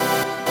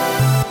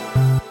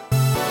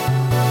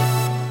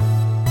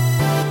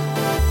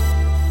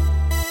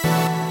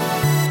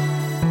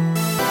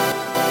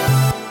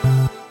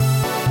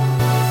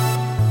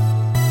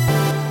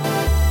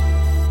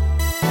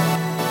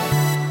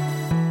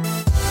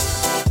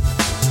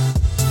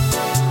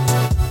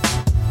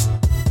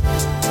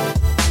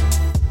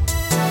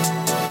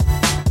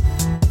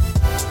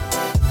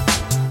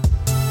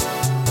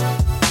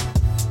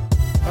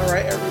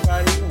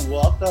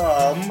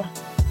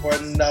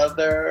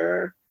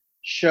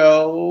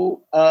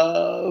show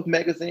of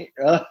magazine.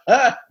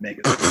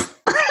 Magazine.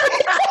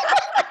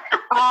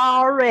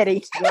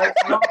 Already.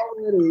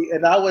 Already,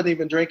 and I wasn't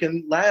even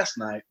drinking last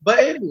night. But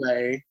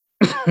anyway,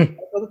 welcome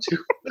to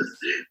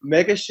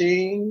Mega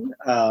Sheen.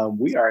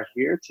 We are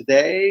here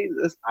today.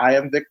 I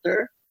am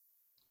Victor.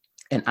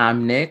 And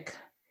I'm Nick.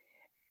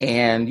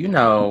 And you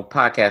know,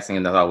 podcasting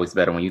is always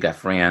better when you got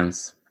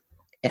friends.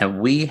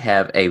 And we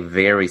have a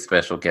very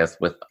special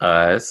guest with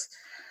us,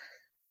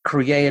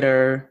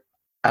 creator,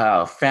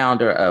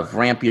 founder of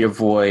Ramp Your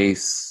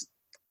Voice,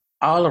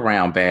 all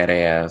around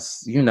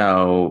badass, you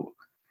know,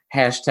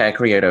 hashtag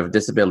creator of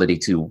Disability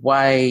to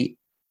White.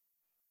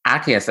 I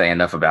can't say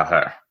enough about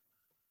her.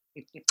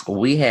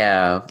 We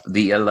have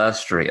the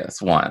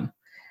illustrious one,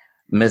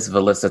 Miss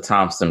Valissa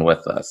Thompson,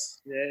 with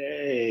us.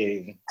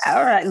 Yay.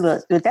 All right,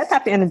 look, with that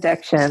type of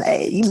introduction,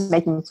 hey, you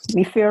making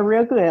me feel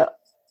real good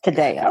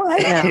today. All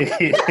right, now.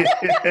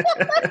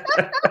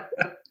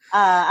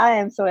 I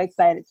am so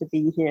excited to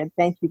be here.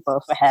 Thank you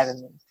both for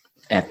having me.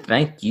 And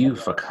thank you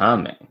for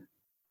coming.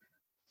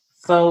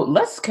 So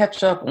let's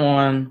catch up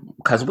on,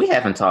 because we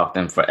haven't talked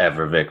in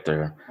forever,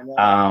 Victor.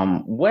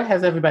 What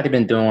has everybody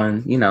been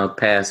doing, you know,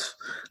 past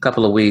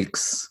couple of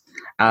weeks?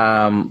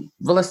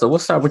 Valissa, we'll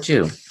start with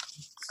you.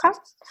 Okay.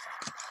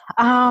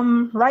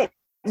 Right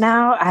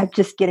now, I'm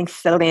just getting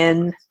settled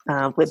in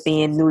with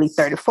being newly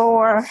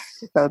 34.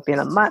 So it's been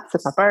a month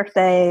since my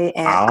birthday.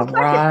 And all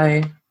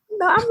right.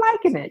 I'm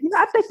liking it.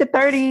 I think the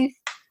 30s,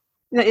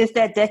 it's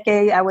that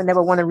decade I would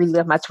never want to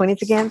relive my 20s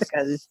again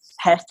because it's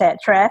hashtag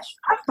trash.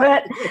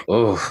 But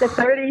the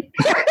 30s,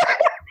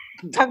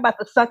 talk about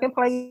the sunken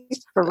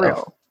place for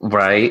real.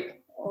 Right.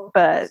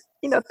 But,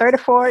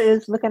 34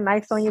 is looking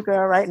nice on your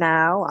girl right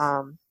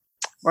now.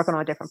 Working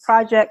on different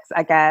projects.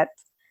 I got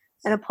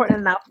an important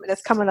announcement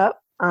that's coming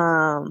up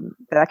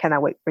that I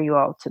cannot wait for you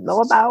all to know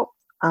about.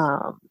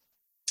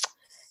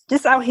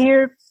 Just out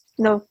here,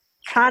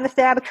 trying to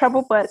stay out of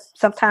trouble, but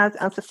sometimes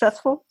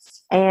unsuccessful.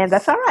 And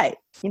that's all right.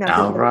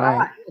 All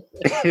right.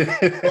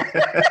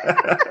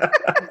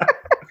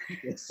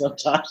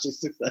 Sometimes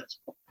it's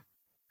successful.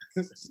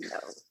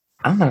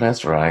 I know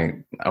that's right.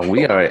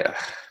 We are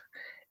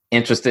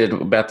interested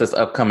about this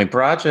upcoming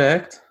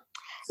project.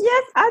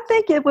 Yes, I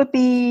think it would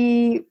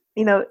be,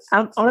 only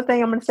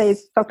thing I'm going to say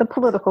is something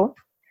political.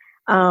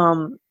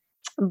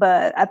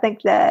 But I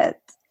think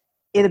that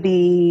it'll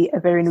be a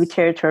very new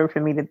territory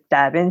for me to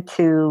dive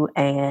into.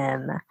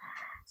 And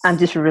I'm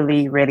just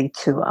really ready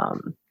to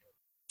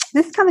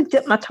just kind of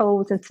dip my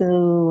toes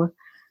into,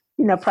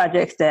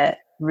 projects that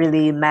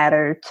really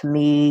matter to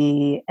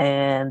me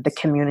and the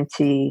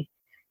community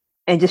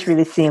and just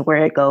really seeing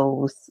where it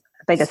goes.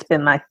 I think that's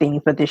been my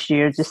theme for this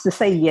year, just to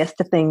say yes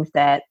to things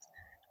that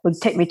would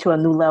take me to a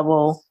new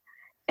level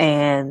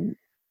and,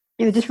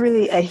 just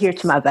really adhere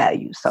to my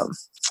values. So,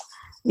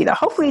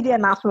 hopefully the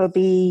announcement will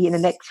be in the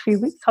next few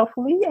weeks,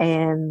 hopefully.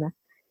 And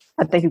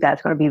I think you guys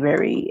are going to be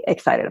very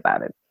excited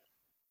about it.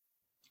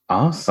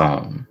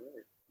 Awesome.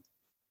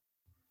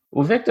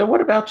 Well, Victor,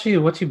 what about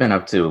you? What you been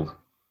up to?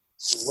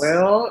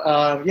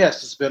 Well,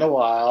 yes, it's been a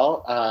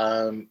while.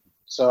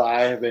 So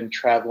I have been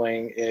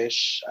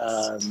traveling-ish.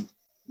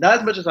 Not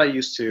as much as I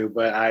used to,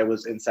 but I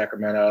was in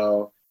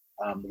Sacramento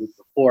the week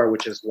before,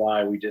 which is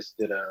why we just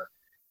did a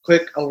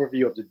quick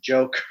overview of the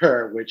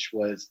Joker, which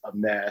was a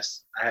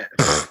mess. I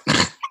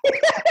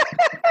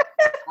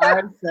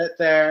sat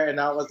there and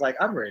I was like,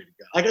 I'm ready to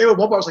go. Like,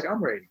 one part I was like,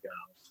 I'm ready to go.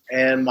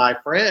 And my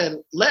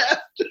friend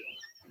left.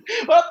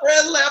 My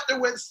friend left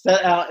and went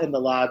sat out in the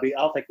lobby.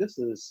 I was like, this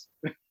is...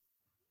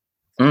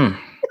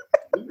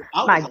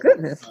 My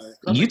goodness.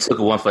 You took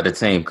one for the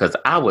team because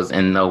I was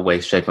in no way,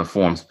 shape, and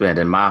form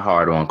spending my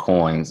hard on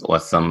coins or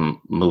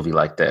some movie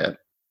like that.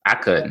 I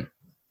couldn't.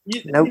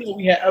 Nope.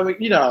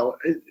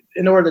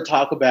 In order to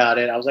talk about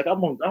it, I was like,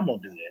 I'm gonna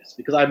do this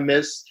because I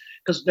miss,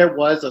 because there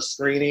was a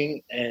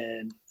screening,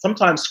 and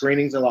sometimes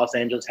screenings in Los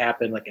Angeles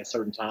happen like at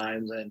certain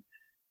times, and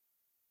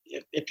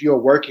if you're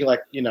working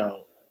like a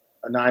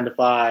 9 to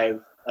 5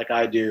 like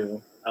I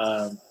do,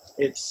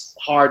 it's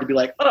hard to be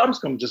like, I'm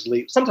just gonna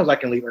leave. Sometimes I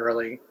can leave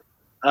early,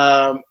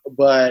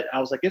 but I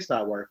was like, it's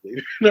not worth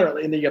leaving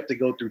early, and then you have to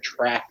go through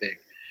traffic.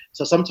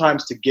 So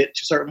sometimes to get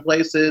to certain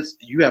places,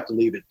 you have to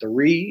leave at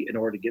 3 in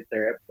order to get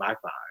there by 5.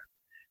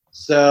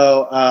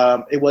 So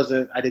I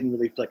didn't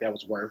really feel like that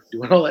was worth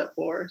doing all that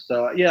for.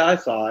 So yeah, I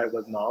saw it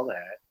wasn't all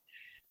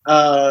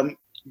that.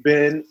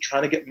 Been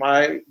trying to get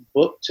my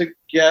book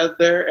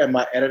together, and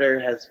my editor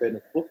has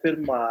been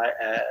whooping my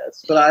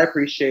ass, but I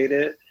appreciate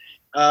it.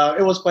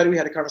 It was funny. We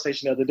had a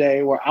conversation the other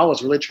day where I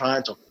was really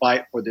trying to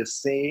fight for this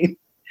scene.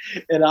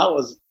 And I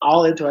was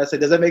all into it. I said,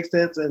 does that make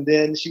sense? And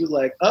then she was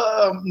like,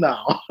 no.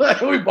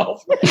 We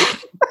both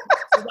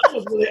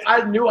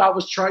I knew I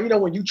was trying,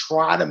 when you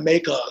try to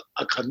make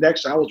a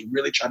connection, I was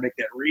really trying to make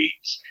that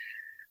reach.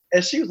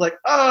 And she was like,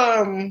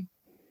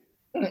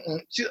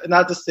 and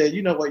I just said,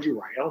 you know what, you're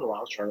right. I don't know why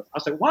I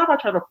was like, why am I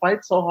trying to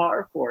fight so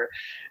hard for it?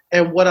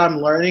 And what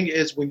I'm learning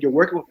is when you're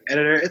working with an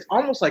editor, it's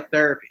almost like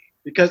therapy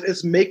because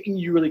it's making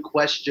you really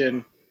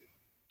question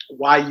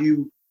why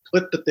you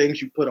put the things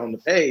you put on the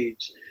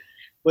page.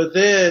 But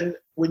then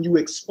when you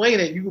explain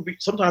it,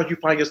 sometimes you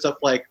find yourself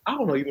like, I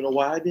don't even know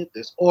why I did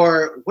this,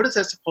 or what is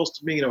that supposed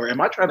to mean, or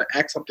am I trying to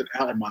act something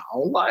out in my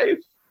own life?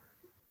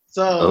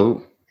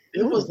 So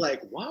it was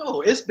like,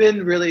 whoa, it's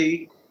been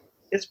really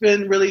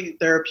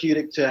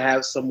therapeutic to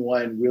have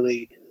someone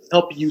really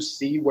help you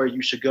see where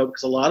you should go,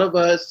 because a lot of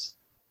us,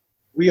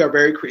 we are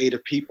very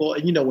creative people,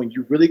 and when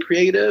you're really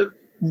creative,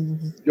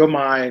 your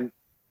mind,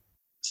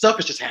 stuff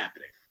is just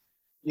happening.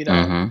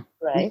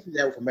 Right. We see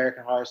that with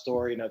American Horror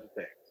Story and other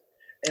things.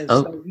 And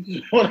so you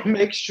just want to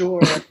make sure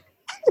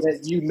that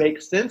you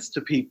make sense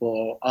to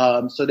people,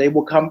 so they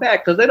will come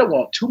back, because they don't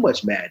want too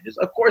much madness.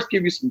 Of course,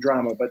 give you some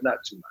drama, but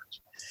not too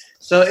much.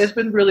 So it's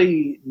been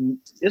really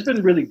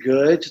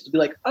good just to be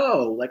like,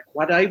 oh, like,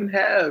 why do I even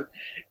have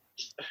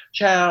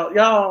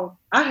y'all?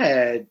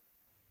 I'm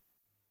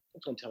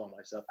gonna tell on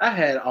myself. I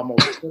had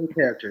almost 20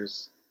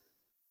 characters,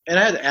 and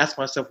I had to ask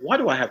myself, why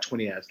do I have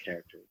 20 ass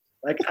characters?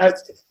 Like,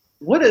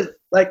 what is,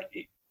 like,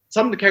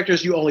 some of the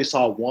characters you only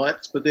saw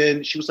once, but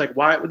then she was like,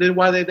 why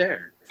are they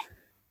there?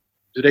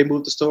 Do they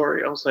move the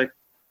story? I was like,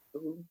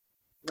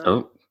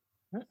 no.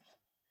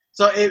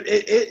 So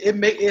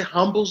it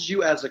humbles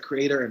you as a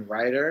creator and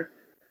writer,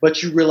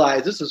 but you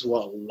realize this is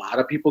what a lot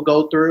of people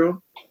go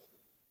through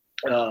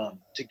to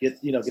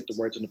get the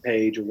words on the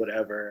page or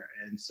whatever.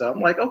 And so I'm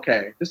like,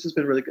 okay, this has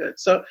been really good.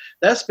 So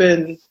that's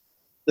been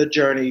the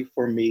journey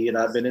for me, and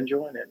I've been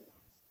enjoying it.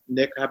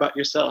 Nick, how about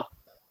yourself?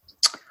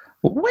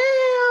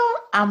 Well,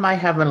 I might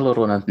have a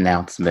little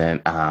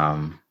announcement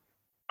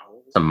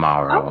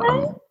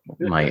tomorrow.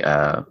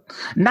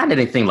 Not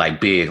anything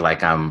like big,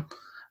 like I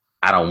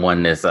don't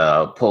win this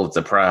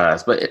Pulitzer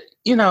Prize, but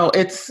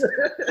it's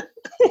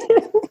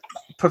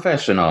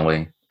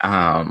professionally.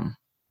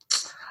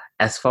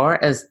 As far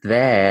as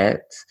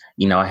that,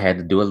 I had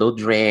to do a little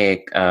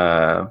drag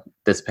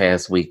this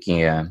past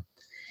weekend.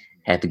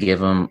 Have to give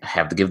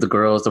the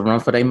girls a run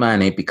for their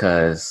money,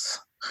 because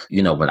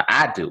when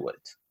I do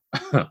it,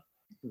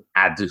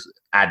 I do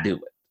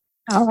it.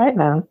 All right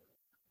now.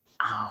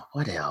 Oh,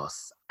 what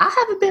else? I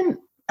haven't been.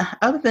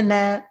 Other than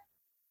that,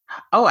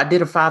 I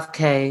did a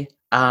 5K.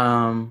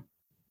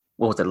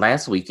 What was it,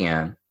 last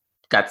weekend?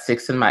 Got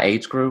 6 in my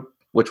age group,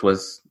 which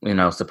was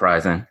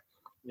surprising.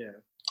 Yeah.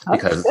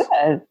 Because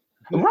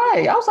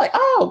right, I was like,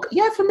 oh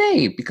yeah, for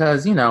me,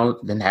 because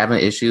been having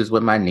issues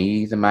with my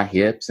knees and my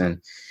hips,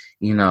 and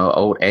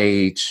old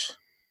age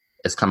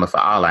is coming for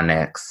all our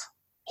necks.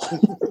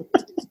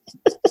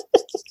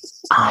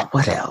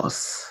 What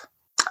else?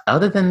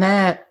 Other than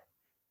that,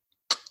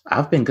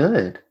 I've been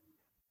good.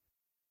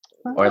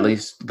 Or at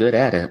least good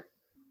at it.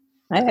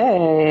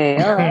 Hey,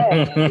 all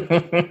right.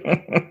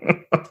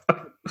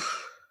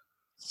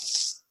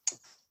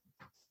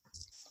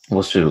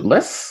 Well, shoot,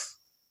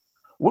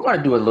 we're going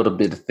to do a little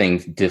bit of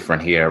things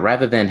different here.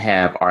 Rather than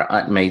have our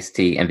Aunt May's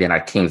tea and then our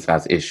King's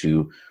House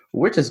issue,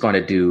 we're just going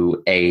to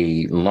do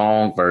a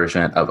long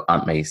version of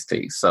Aunt May's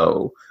tea.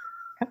 So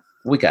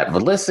we got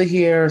Valissa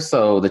here,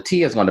 so the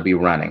tea is going to be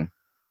running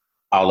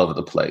all over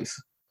the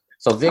place.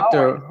 So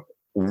Victor,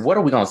 what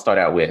are we going to start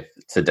out with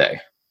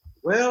today?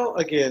 Well,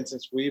 again,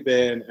 since we've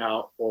been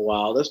out for a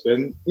while, there's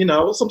been,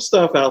 some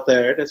stuff out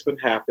there that's been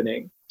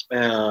happening,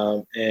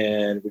 and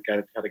we got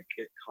to kind of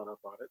get caught up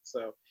on it.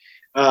 So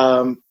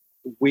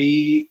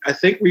I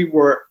think we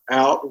were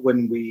out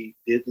when we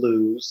did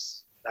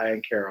lose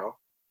Diahann Carroll.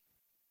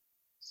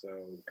 So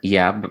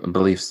yeah, I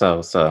believe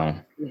so. So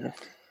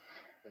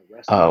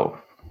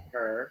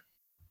her.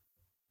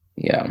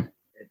 Yeah,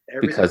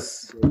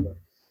 because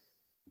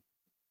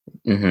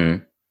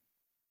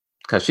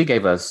because she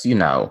gave us,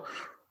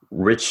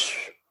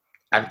 rich,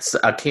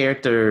 a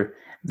character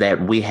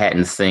that we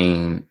hadn't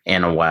seen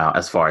in a while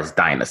as far as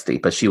Dynasty,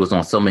 but she was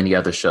on so many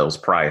other shows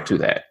prior to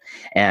that,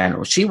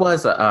 and she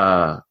was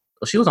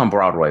on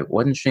Broadway,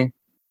 wasn't she?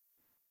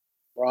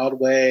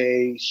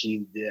 Broadway,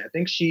 she did. I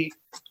think she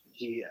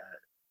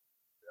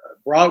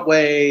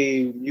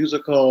Broadway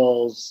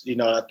musicals.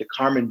 At the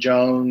Carmen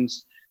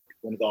Jones.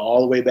 Want to go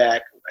all the way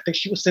back? I think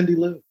she was Cindy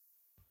Lou.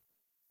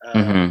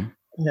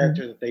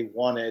 Character that they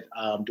wanted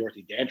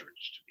Dorothy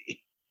Dandridge to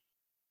be,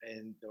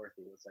 and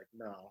Dorothy was like,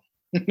 "No,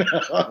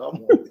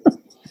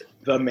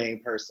 the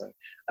main person."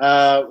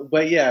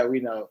 But yeah, we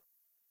know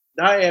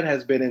Diahann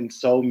has been in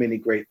so many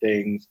great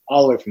things,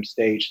 all the way from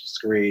stage to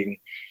screen.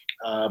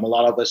 A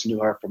lot of us knew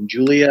her from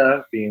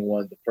Julia, being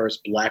one of the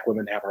first Black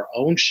women to have her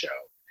own show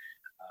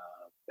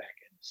back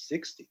in the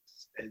 60s.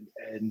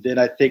 And then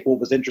I think what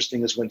was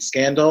interesting is when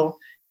Scandal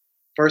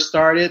first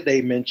started,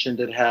 they mentioned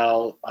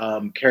how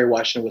Kerry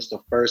Washington was the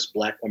first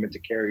Black woman to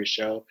carry a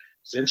show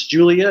since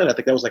Julia. And I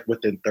think that was like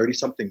within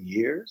 30-something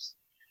years.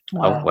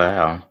 Wow. Oh,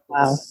 wow.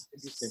 Wow.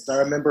 So I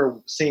remember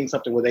seeing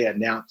something where they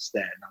announced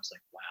that, and I was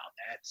like, wow,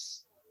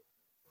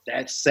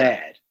 that's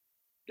sad.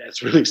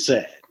 That's really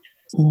sad.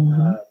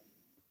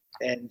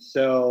 And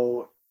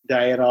so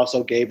Diahann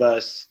also gave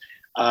us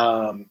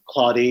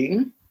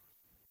Claudine.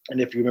 And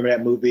if you remember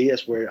that movie,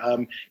 that's where,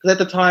 because at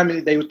the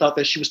time they thought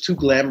that she was too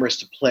glamorous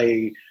to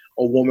play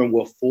a woman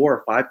with 4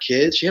 or 5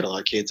 kids. She had a lot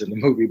of kids in the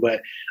movie,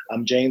 but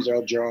James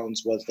Earl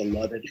Jones was the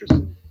love interest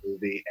in the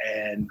movie,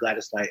 and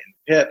Gladys Knight and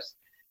the Pips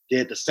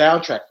did the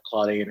soundtrack for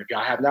Claudine. If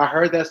y'all have not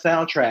heard that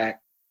soundtrack,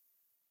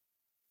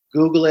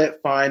 Google it,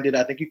 find it.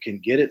 I think you can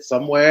get it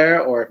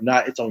somewhere, or if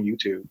not, it's on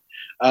YouTube.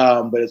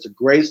 But it's a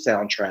great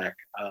soundtrack.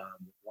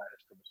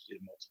 Gladys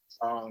did multiple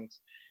songs.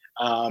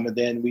 And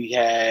then we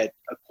had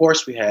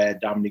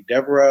Dominique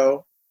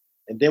Devereaux,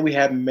 and then we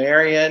had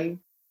Marion.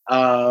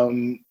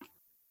 I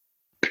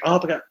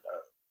forgot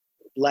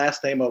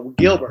last name of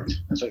Gilbert.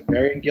 That's right,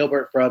 Marion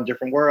Gilbert from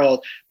Different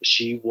World.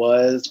 She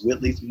was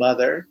Whitley's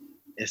mother,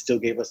 and still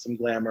gave us some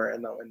glamour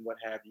and what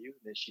have you.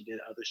 And then she did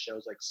other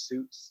shows like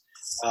Suits.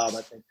 I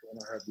think one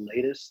of her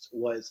latest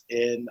was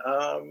in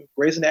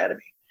Grey's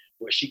Anatomy,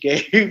 where she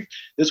gave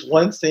this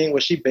one scene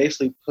where she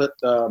basically put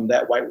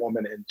that white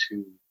woman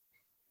into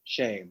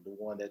shame, the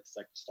one that's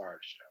like the star of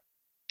the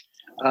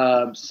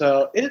show.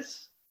 So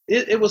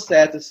it was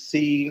sad to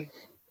see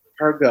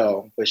her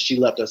go, but she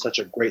left us such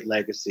a great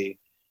legacy.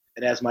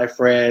 And as my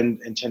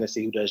friend in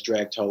Tennessee who does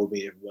drag told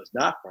me, if it was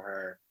not for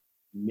her,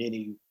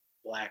 many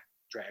Black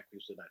drag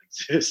queens would not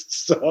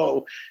exist.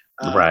 So,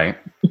 right.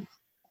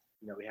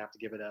 We have to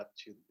give it up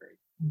to the great.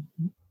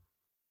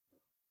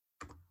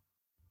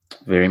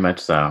 Very much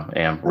so.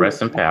 And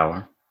rest in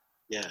power.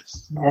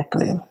 Yes.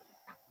 Exactly.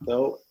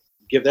 So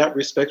give that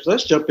respect. So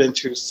let's jump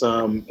into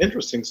some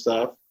interesting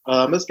stuff.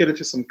 Let's get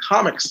into some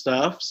comic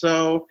stuff.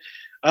 So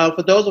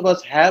for those of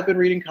us who have been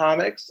reading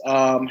comics,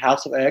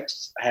 House of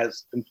X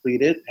has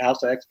completed.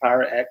 House of X,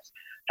 Pirate X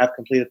have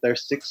completed their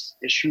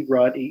 6-issue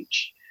run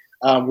each.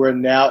 We're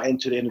now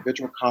into the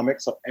individual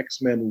comics of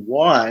X-Men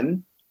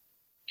 1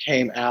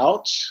 came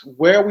out,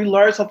 where we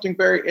learned something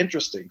very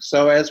interesting.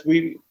 So as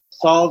we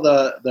saw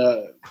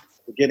the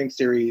beginning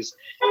series,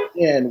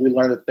 we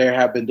learned that there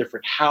have been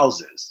different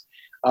houses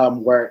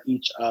where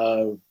each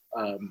of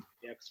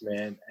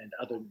X-Men and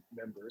other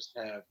members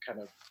have kind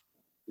of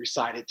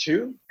recited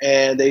to,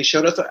 and they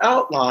showed us an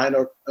outline,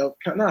 or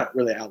not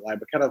really outline,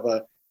 but kind of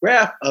a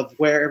graph of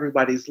where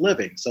everybody's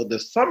living. So the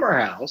summer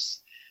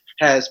house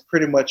has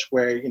pretty much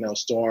where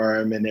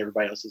Storm and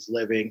everybody else is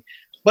living.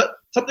 But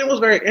something was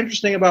very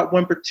interesting about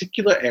one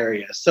particular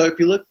area. So if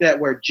you looked at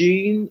where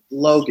Jean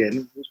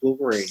Logan, who's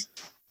Wolverine,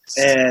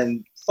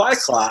 and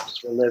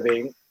Cyclops were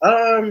living,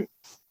 there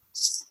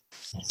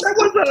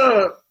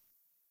was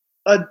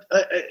a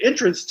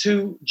entrance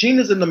to. Jean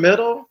is in the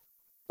middle,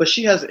 but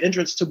she has an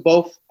entrance to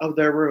both of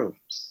their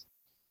rooms.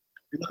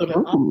 You look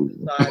on the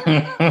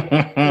opposite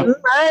side,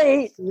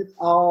 right? It's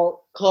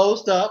all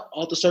closed up.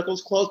 All the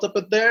circles closed up,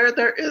 but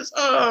there is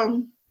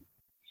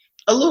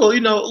a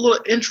little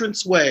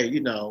entrance way. If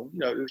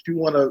you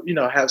want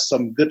to have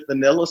some good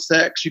vanilla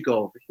sex, you go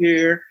over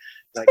here.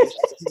 Like if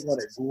you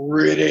want it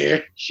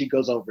gritty, she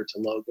goes over to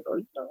Logan, or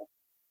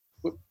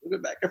put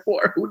it back and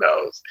forth. Who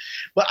knows?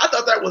 But I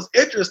thought that was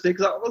interesting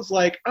because I was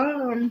like,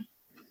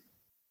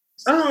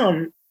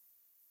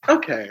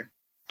 okay.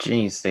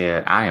 Jean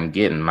said, "I am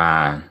getting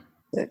mine."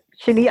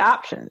 She need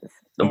options.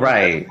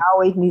 Right. I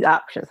always need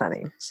options,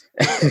 honey.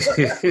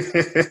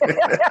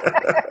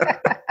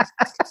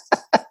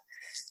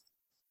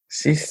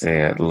 She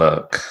said,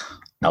 "Look,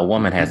 a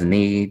woman has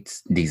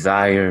needs,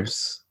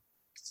 desires,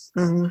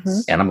 and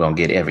I'm going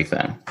to get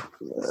everything.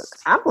 Look,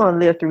 I'm going to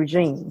live through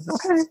Jean.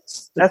 Okay?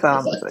 That's all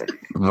I'm going to say."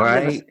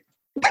 Right?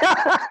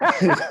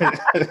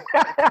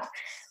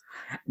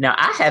 Now,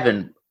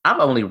 I've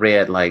only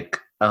read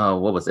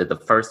what was it, the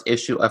first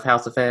issue of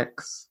House of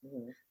X?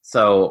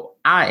 So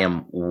I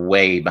am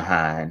way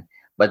behind.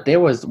 But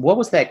what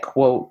was that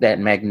quote that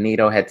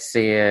Magneto had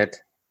said?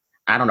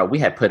 I don't know. We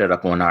had put it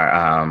up on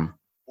our...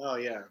 Oh,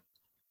 yeah.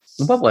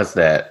 What was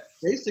that?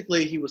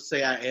 Basically, he would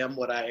say, "I am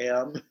what I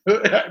am."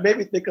 It made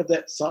me think of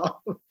that song.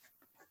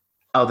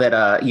 Oh,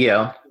 that,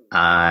 yeah.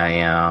 I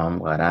am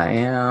what I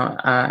am.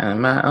 I am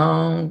my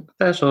own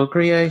special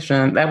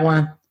creation. That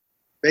one?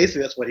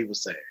 Basically, that's what he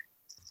was saying.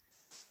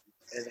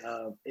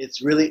 And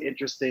it's really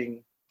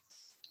interesting.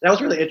 That was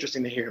really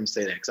interesting to hear him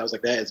say that, because I was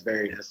like, that's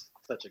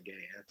such a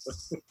gay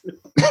answer.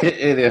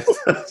 It is.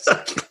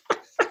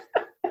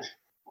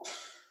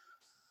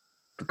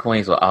 The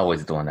Queens were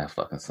always doing that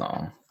fucking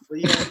song. But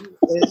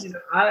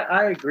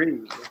I agree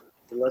with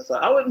Melissa.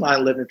 I wouldn't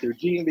mind living through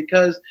Jean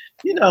because,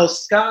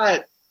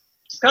 Scott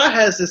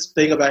has this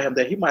thing about him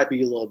that he might have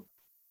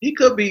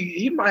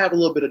a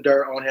little bit of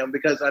dirt on him,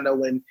 because I know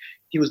when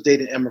he was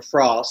dating Emma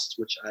Frost,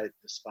 which I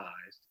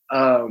despised,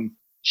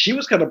 she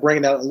was kind of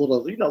bringing out a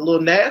little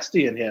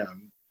nasty in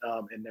him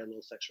in their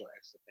little sexual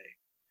escapade.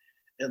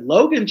 And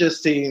Logan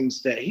just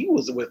seems that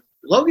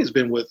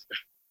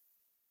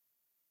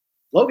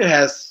Logan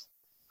has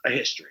a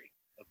history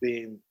of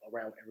being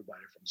around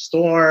everybody from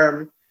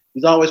Storm.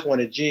 He's always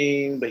wanted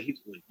Jean, but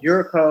he's with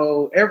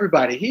Yuriko,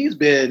 everybody. He's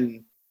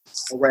been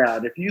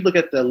around. If you look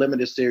at the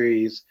limited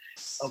series,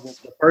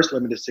 the first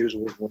limited series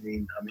was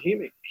Wolverine,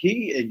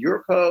 he and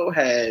Yuriko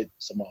had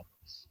some moments.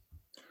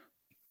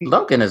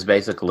 Logan is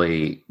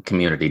basically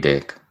community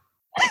dick.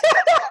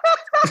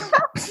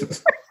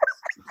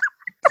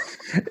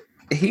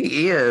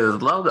 He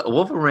is.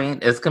 Wolverine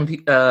is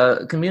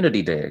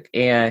community dick,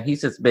 and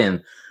he's just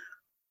been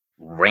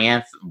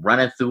running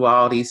through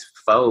all these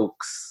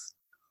folks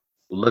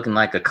looking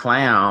like a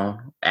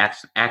clown,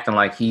 acting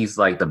like he's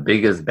like the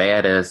biggest,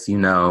 baddest,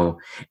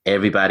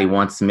 everybody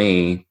wants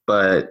me.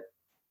 But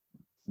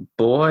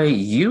boy,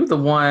 you the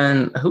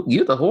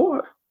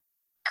whore.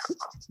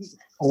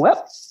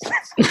 Well,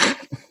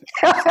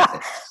 tell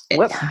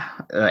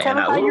us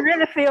how you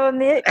really feel,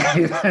 Nick.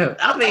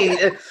 I mean,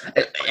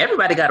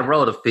 everybody got a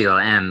role to fill,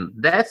 and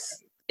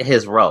that's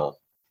his role.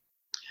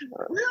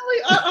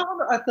 Really, I don't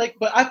know.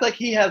 I think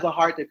he has a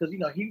heart there because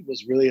he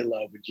was really in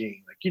love with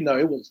Jean. Like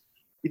it was.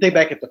 You think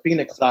back at the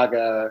Phoenix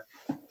Saga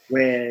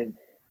when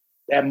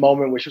that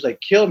moment where she was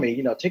like, "Kill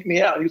me," take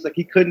me out. He was like,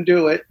 he couldn't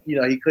do it.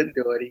 He couldn't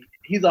do it.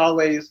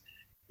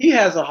 He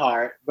has a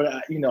heart, but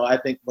I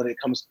think when it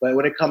comes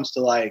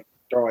to like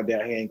throwing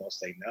down, he ain't gonna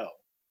say no.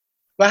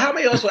 But how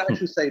many of us will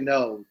actually say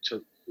no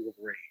to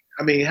Wolverine?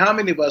 I mean, how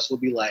many of us will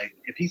be like,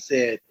 if he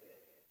said,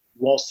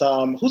 "Want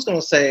some?" Who's gonna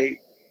say?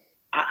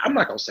 I'm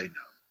not gonna say no.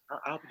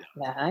 I'll be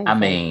down. I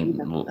mean,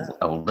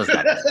 that's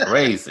not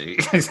crazy.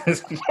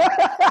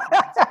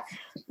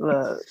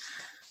 Look.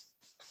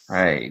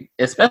 Right.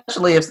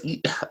 Especially if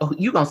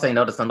you gonna say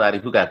no to somebody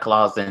who got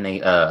claws in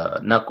their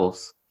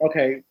knuckles.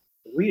 Okay.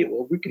 We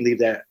can leave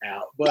that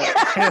out. But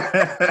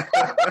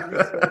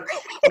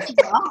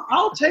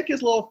I'll take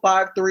his little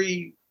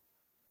 5'3",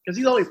 because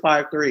he's only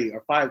 5'3"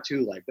 or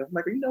 5'2". Like, I'm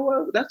like, you know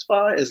what? That's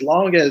fine as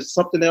long as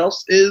something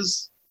else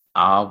is.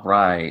 All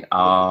right.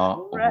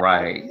 All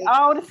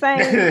the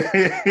same.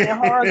 And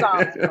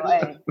horizontal.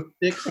 Hey,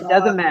 it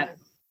doesn't matter.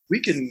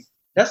 We can.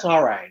 That's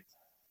all right.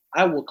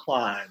 I will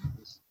climb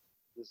this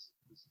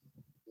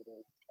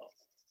little.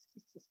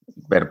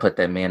 Better put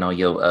that man on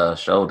your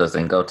shoulders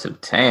and go to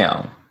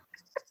town.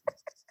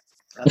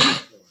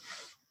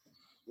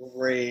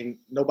 Wolverine.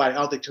 Nobody. I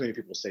don't think too many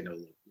people say no to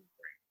Wolverine.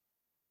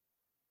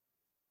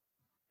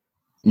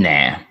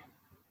 Nah.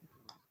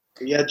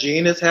 Yeah,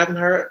 Jean is having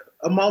her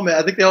a moment.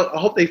 I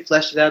hope they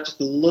flesh it out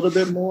just a little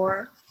bit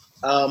more.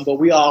 But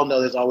we all know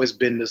there's always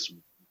been this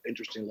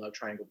interesting love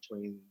triangle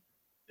between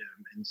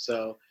them, and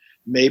so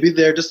maybe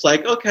they're just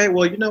like, okay,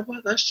 well, you know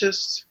what? Let's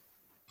just.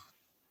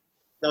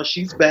 No,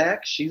 she's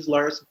back. She's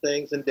learned some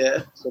things in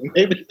death, so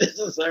maybe this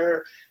is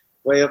her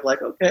way of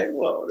like, okay,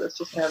 well, let's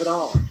just have it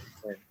all.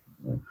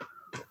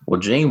 Well,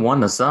 Jean won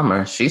the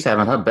summer. She's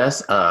having her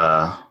best.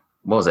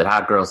 What was it?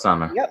 Hot girl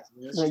summer. Yep.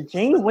 But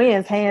Jean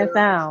wins hands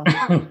down.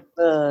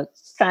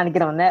 Trying to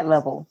get on that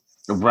level.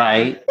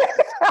 Right.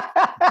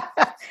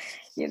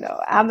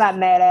 I'm not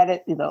mad at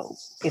it.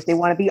 If they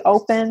want to be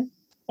open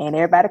and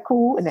everybody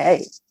cool, and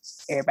hey,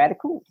 everybody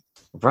cool.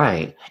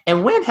 Right.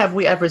 And when have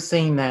we ever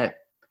seen that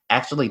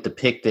actually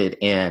depicted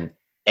in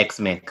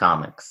X-Men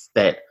comics?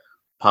 That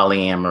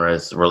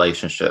polyamorous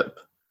relationship.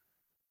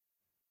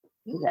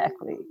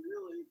 Exactly.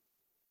 Really?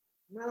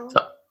 No.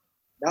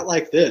 Not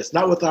like this.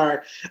 Not with I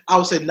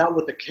would say not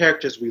with the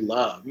characters we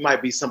love. It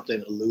might be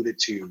something alluded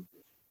to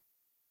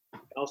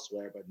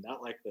elsewhere, but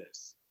not like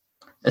this.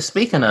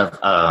 Speaking of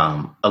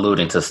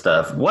alluding to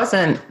stuff, what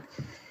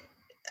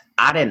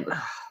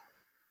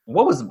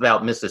was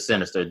about Mr.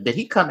 Sinister? Did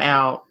he come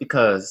out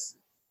because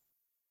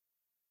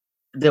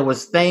there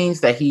was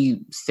things that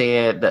he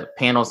said, the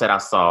panels that I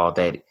saw,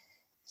 that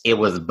it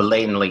was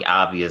blatantly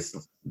obvious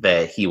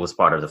that he was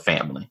part of the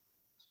family?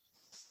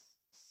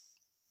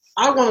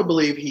 I want to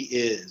believe he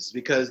is,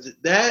 because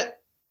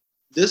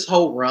this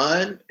whole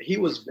run, he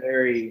was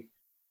very,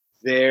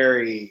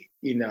 very,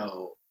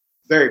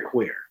 very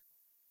queer.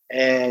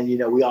 And,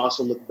 we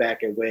also look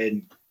back at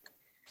when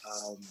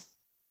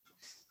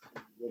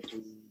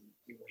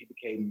he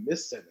became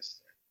Miss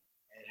Sinister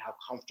and how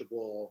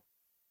comfortable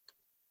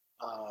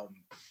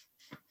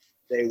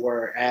they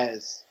were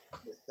as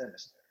Miss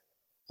Sinister.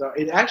 So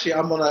it actually,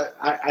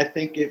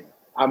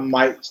 I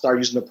might start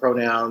using the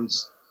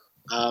pronouns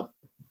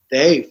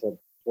they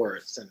for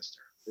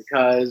Sinister,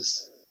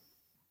 because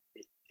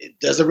it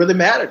doesn't really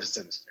matter to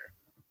Sinister.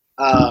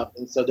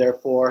 And so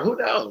therefore, who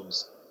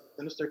knows?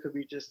 Sinister could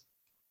be just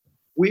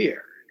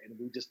weird, and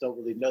we just don't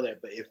really know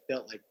that, but it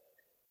felt like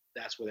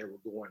that's where they were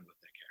going with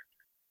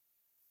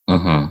that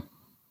character. Mm-hmm.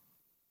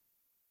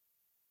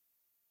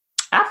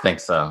 I think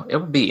so. It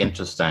would be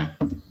interesting.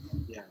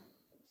 Yeah.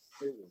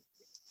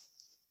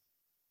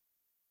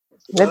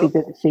 That'd be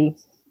good to see.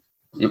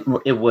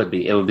 It would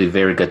be. It would be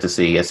very good to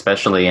see,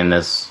 especially in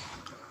this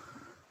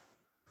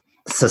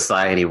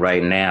society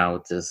right now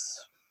with this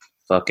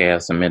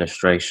fuck-ass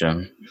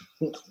administration.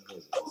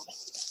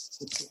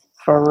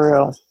 For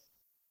real.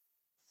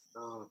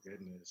 Oh,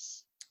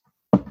 goodness.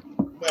 We'll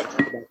talk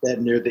about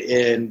that near the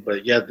end,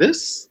 but yeah,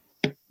 this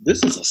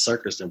is a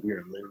circus that we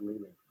are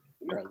living.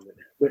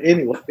 But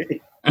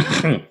anyway.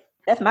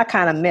 That's my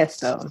kind of mess,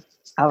 though.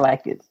 I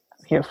like it.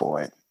 I'm here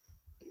for it.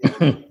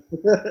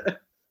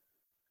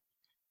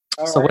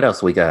 So what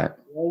else we got?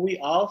 Well, we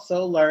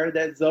also learned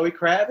that Zoe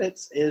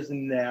Kravitz is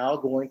now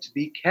going to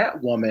be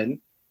Catwoman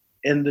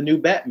in the new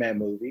Batman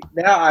movie.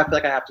 Now I feel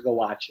like I have to go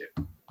watch it.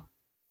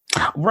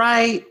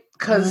 Right?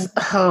 Because,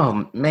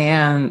 oh,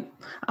 man,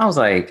 I was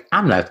like,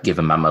 I'm not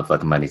giving my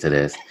motherfucking money to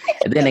this.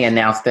 And then they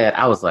announced that.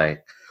 I was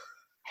like,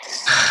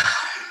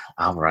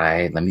 all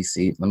right, let me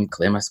see. Let me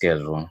clear my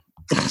schedule.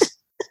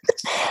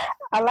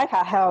 I like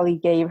how Halle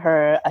gave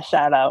her a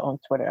shout out on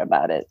Twitter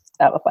about it.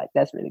 I was like,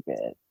 that's really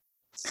good.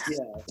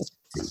 Yeah.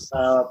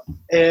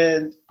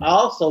 And I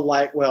also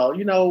like, well,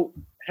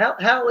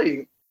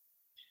 Halle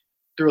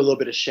threw a little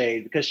bit of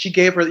shade because she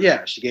gave her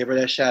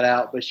that shout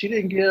out, but she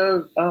didn't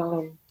give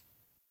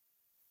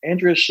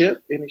Andrea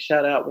Shipp any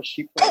shout out when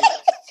she played.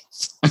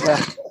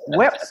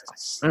 Well,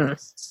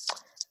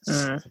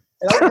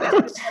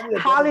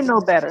 Halle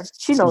know better.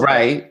 She knows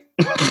right.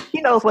 Better.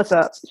 She knows what's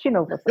up.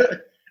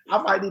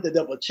 I might need to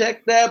double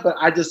check that, but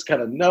I just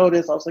kind of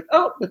noticed. I was like,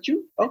 oh, but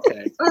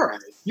okay, all right,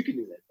 you can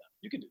do that.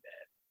 You can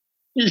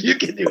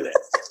do that.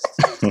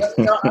 But,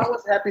 I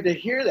was happy to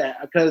hear that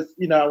because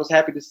I was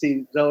happy to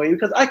see Zoe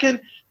because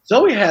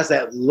Zoe has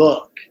that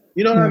look.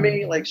 You know what I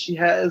mean? Like she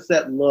has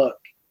that look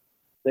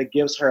that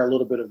gives her a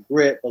little bit of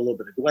grit, a little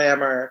bit of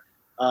glamour.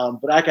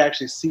 But I can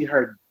actually see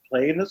her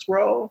playing this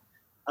role.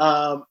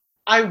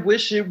 I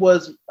wish it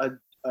was a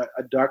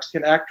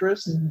dark-skinned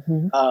actress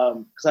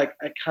because I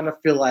kind of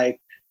feel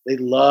like they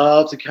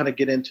love to kind of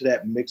get into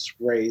that mixed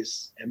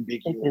race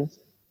ambiguous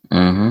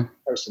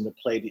person to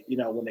play,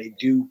 when they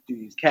do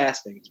these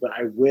castings. But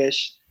I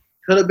wish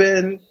could have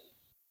been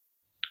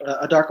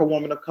a darker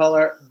woman of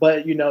color.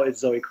 But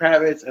it's Zoe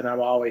Kravitz, and I'm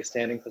always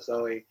standing for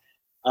Zoe.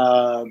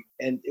 And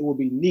it would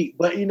be neat.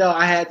 But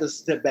I had to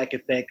step back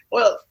and think.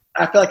 Well,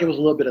 I feel like it was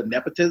a little bit of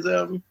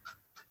nepotism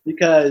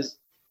because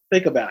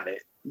think about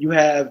it. You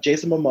have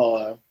Jason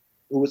Momoa,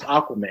 who was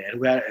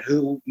Aquaman,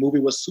 who movie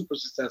was super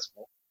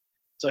successful.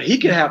 So he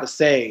could have a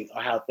say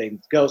on how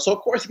things go. So of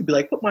course he could be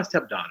like, put my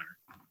stepdaughter,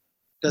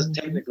 because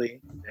technically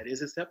that is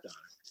his stepdaughter.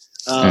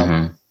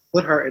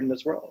 Put her in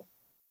this role,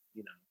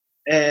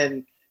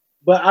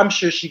 but I'm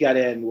sure she got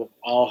in with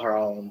all her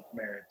own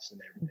merits and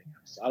everything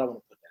else. So I don't want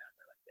to put that out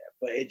there like that.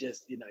 But it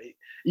just,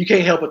 you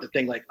can't help but to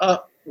think like,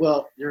 oh,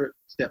 well, you're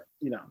step,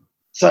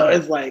 So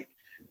it's like,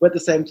 but at the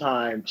same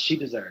time, she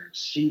could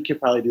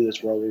probably do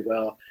this really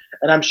well.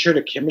 And I'm sure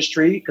the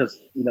chemistry,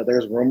 because,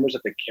 there's rumors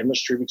that the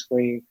chemistry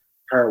between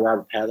her and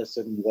Robert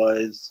Pattinson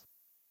was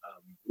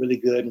really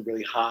good and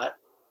really hot.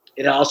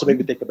 It also made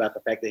me think about the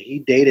fact that he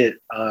dated,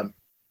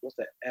 what's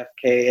that,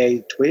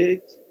 FKA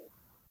Twigs.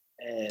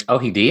 And,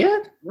 he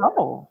did?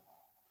 Oh.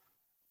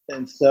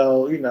 And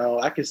so,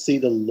 I could see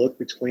the look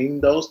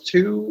between those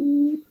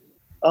two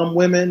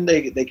women.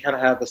 They kind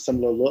of have a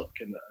similar look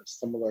and a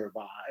similar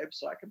vibe.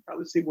 So I can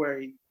probably see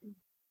where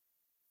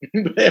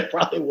it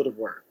probably would have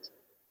worked.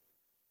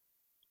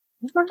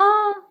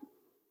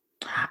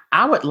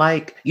 I would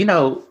like,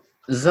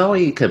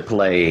 Zoe could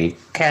play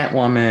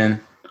Catwoman,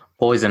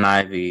 Poison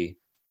Ivy,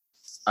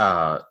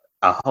 a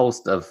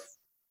host of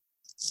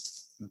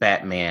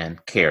Batman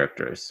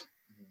characters.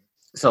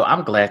 So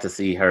I'm glad to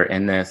see her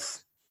in this.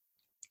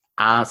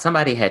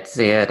 Somebody had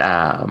said, they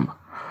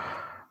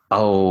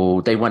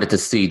wanted to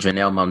see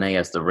Janelle Monáe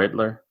as the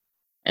Riddler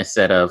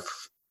instead of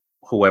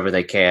whoever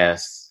they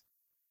cast.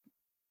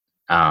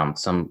 I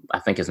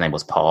think his name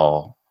was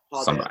Paul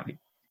somebody.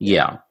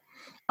 Yeah.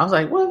 I was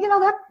like, well,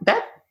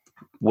 that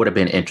would have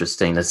been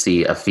interesting to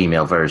see a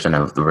female version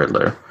of the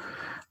Riddler.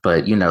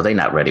 But, they're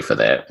not ready for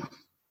that.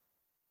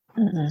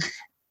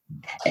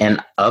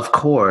 And, of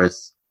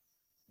course,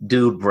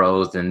 dude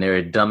bros and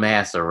their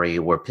dumbassery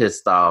were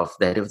pissed off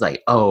that it was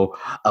like, oh,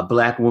 a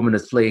black woman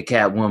is playing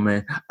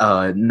Catwoman.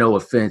 No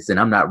offense, and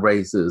I'm not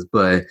racist,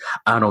 but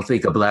I don't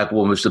think a black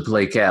woman should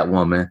play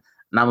Catwoman.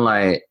 And I'm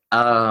like,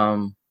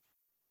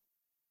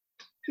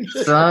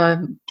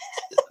 son,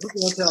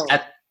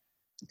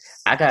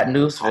 I got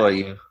news for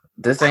you.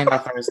 This ain't my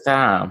first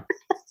time.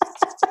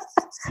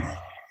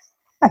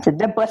 I said,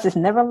 that bus is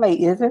never late,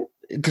 is it?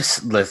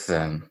 Just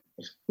listen.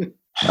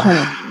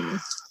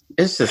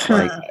 It's just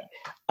like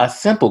a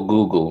simple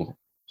Google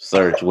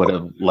search would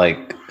have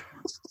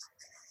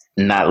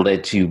not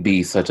let you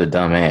be such a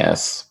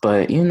dumbass.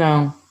 But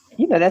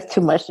that's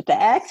too much to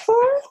ask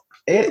for.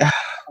 Can I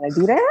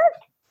do that?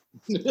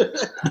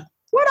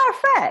 What are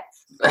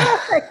facts? What are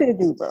facts to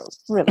do, bro?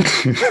 Really?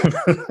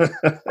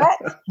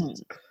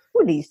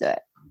 Who needs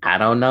that? I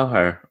don't know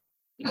her.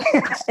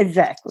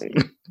 Exactly.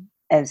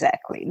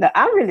 No,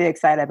 I'm really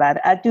excited about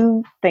it. I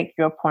do think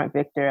your point,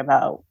 Victor,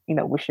 about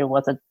wish it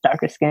was a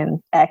darker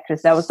skinned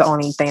actress. That was the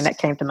only thing that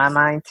came to my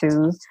mind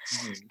too,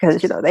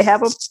 because they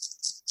have a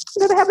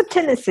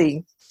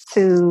tendency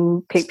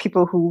to pick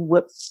people who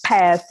would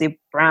pass the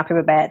brown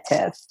paper bag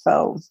test.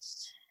 So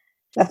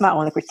that's my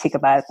only critique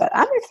about it. But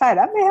I'm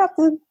excited. I may have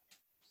to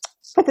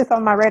put this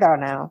on my radar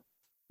now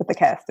with the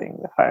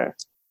casting of her.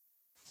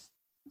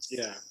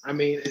 Yeah, I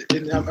mean,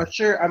 I'm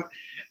sure.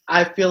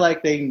 I feel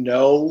like they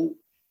know.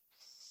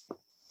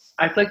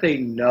 I feel like they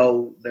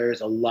know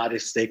there's a lot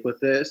at stake with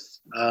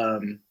this.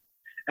 And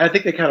I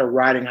think they're kind of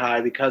riding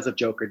high because of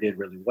Joker did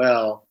really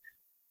well.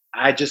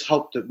 I just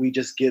hope that we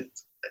just get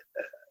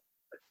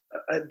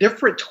a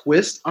different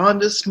twist on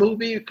this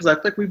movie because I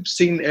think we've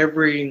seen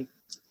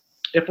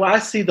if I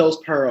see those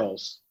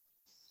pearls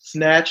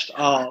snatched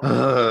off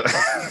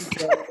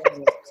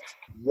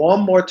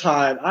one more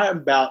time, I'm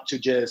about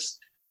to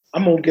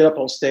I'm going to get up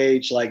on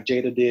stage like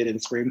Jada did in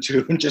Scream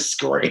 2 and just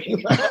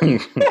scream.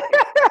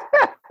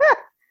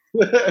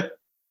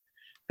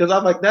 Because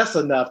I'm like, that's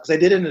enough. Because they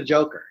did it in the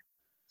Joker.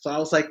 So I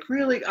was like,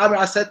 really? I mean,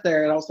 I sat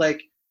there and I was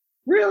like,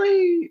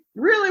 really?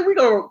 Really? We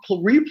going to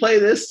replay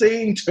this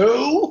scene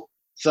too?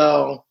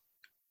 So,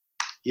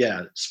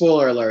 yeah,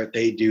 spoiler alert,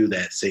 they do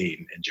that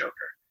scene in Joker.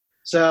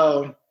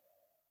 So,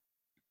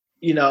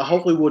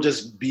 hopefully we'll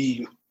just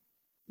be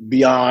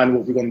beyond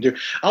what we're going to do.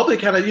 I hope they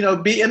kind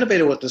of, be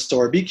innovative with the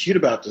story, be cute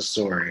about the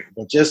story,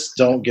 but just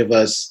don't give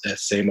us that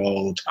same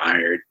old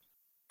tired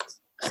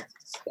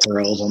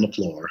pearls on the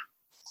floor.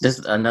 This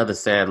is another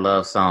sad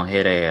love song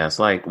hit ass.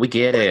 Like, we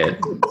get it.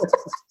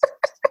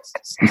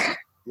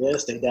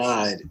 Yes, they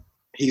died.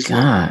 He's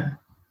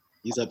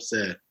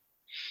upset.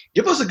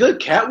 Give us a good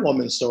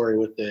Catwoman story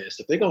with this.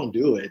 If they're gonna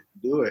do it,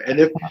 do it. And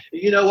if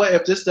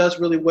if this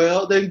does really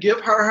well, then give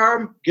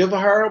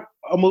her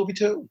a movie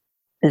too.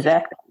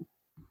 Exactly.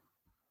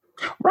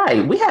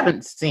 Right. We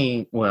haven't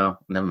seen. Well,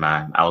 never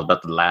mind. I was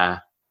about to lie.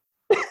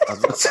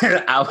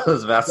 I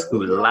was about to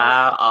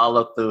lie all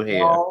up through here.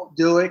 Don't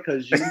do it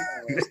because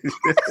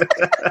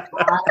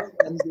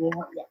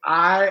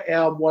I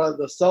am one of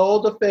the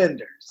sole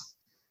defenders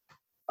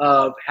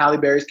of Halle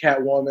Berry's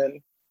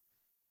Catwoman.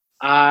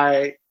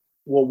 I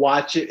will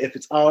watch it. If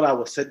it's on, I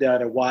will sit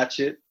down and watch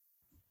it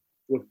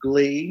with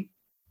glee.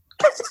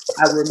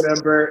 I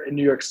remember in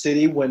New York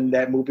City when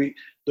that movie,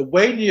 the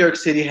way New York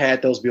City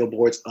had those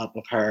billboards up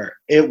of her,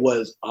 it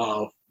was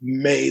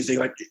amazing.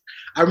 Like,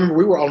 I remember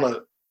we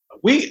were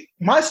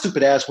my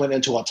stupid ass went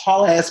into a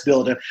tall ass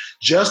building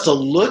just to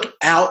look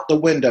out the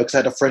window because I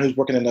had a friend who's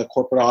working in a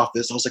corporate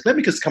office. I was like, let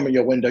me just come in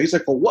your window. He's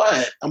like, for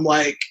what? I'm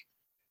like,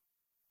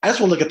 I just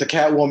want to look at the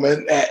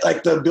Catwoman at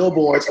like the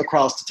billboards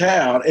across the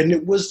town. And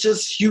it was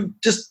just,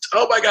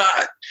 oh my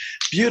God,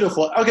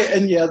 beautiful. Okay.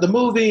 And yeah, the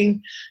movie,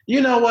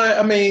 you know what?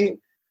 I mean,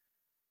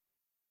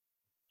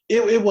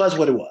 it was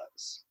what it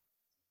was.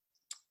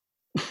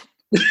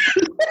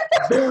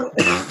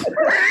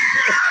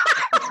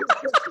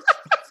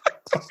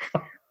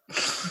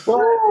 But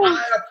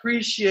I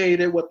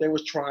appreciated what they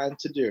was trying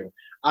to do.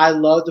 I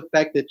love the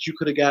fact that you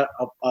could have got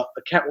a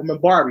Catwoman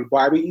Barbie.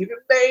 Barbie even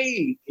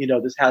made,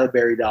 this Halle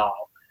Berry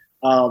doll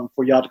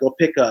for y'all to go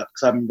pick up.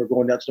 Because I remember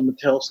going down to the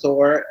Mattel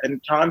store in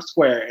Times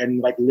Square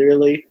and like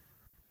literally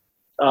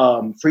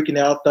freaking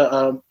out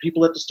the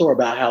people at the store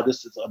about how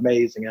this is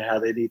amazing and how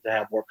they need to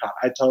have more.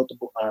 I told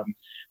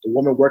the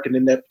woman working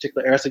in that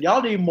particular area, I said,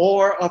 y'all need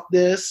more of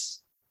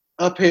this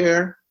up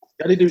here.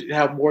 I need to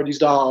have more of these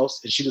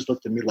dolls. And she just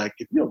looked at me like,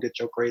 if you don't get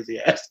your crazy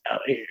ass out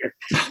of here.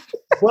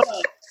 But,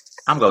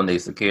 I'm going to need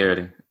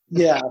security.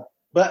 Yeah.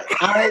 But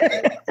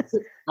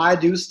I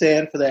do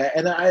stand for that.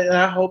 And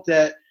I hope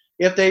that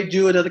if they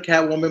do another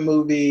Catwoman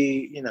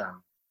movie,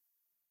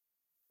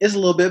 it's a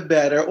little bit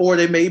better. Or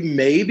they may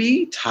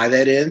maybe tie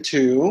that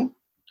into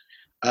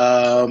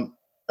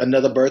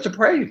another Birds of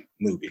Prey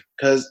movie.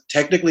 Because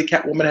technically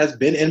Catwoman has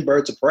been in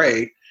Birds of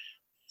Prey a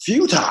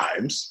few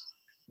times.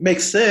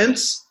 Makes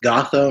sense.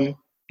 Gotham,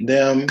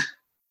 them,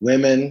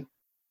 women.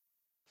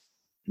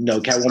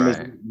 Catwoman's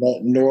right.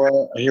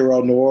 Nor a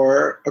hero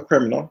nor a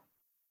criminal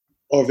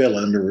or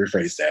villain. Let me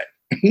rephrase that.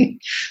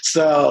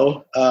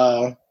 So,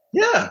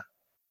 yeah,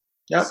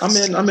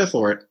 I'm in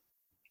for it.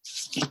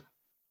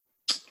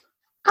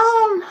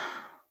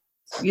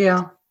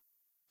 Yeah.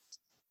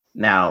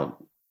 Now,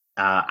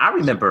 I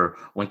remember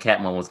when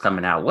Catwoman was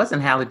coming out.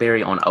 Wasn't Halle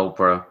Berry on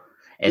Oprah?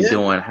 And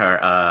doing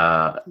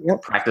her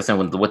practicing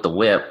with the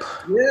whip.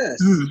 Yes.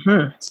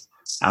 Mm-hmm.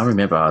 I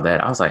remember all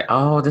that. I was like,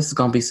 oh, this is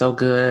going to be so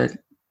good.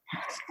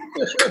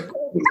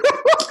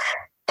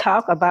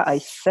 Talk about a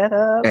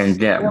setup.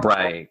 And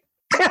right.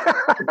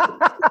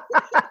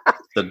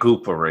 The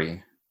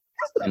goopery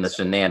and the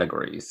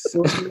shenanigans.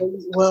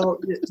 Well,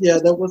 yeah,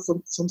 there was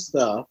some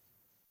stuff.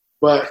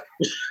 But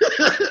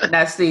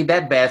now, see,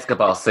 that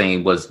basketball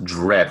scene was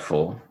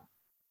dreadful.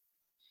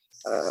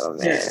 Oh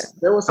man, yeah,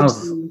 there was some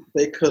scenes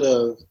they could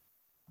have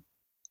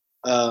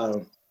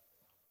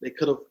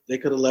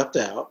left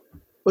out,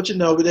 but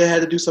they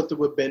had to do something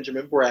with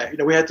Benjamin Bratt.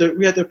 We had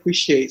to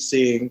appreciate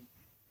seeing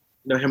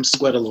him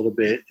sweat a little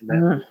bit. I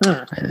know.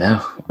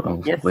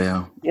 Oh, yes.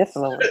 Well, yes,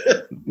 Lord.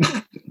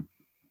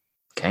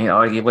 Can't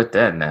argue with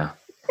that now.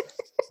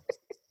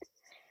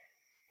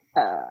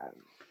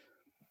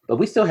 But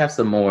we still have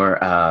some more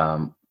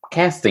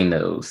casting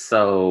news.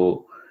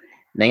 So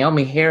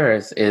Naomi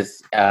Harris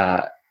is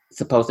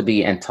supposed to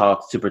be in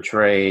talks to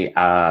portray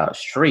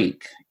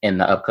Shriek in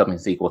the upcoming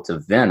sequel to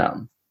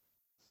Venom,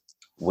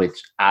 which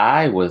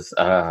I was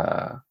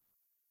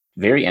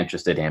very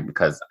interested in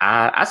because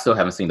I still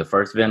haven't seen the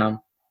first Venom.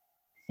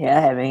 Yeah,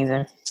 I haven't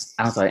either.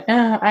 I was like,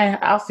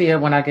 I'll see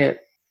it when I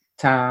get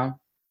time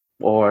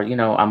or,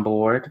 I'm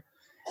bored.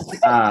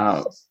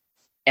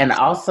 And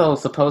also,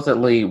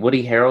 supposedly,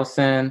 Woody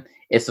Harrelson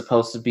is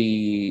supposed to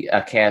be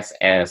cast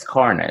as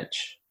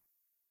Carnage.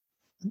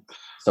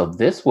 So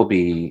this will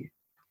be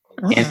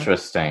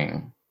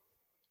interesting.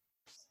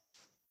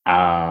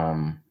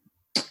 And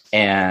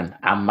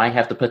I might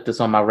have to put this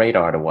on my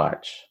radar to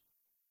watch,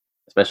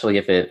 especially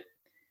if it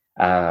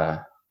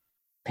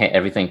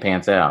everything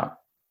pans out.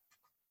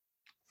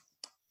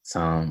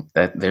 So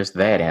there's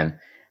that. And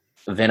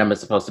Venom is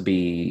supposed to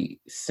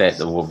be set.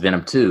 Well,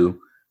 Venom 2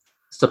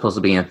 is supposed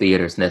to be in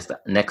theaters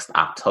next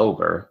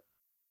October.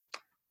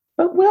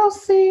 But we'll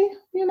see.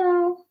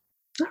 All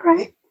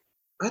right.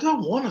 I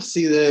don't want to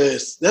see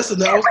this. That's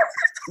enough.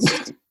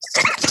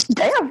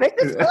 Damn,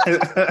 Victor.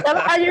 Tell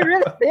how you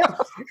really feel.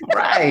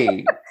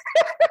 Right.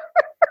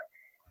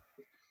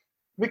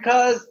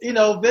 Because,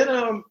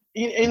 Venom,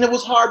 and it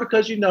was hard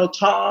because,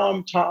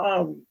 Tom.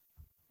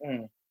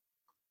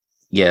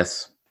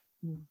 Yes.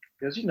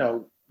 Because,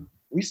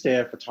 we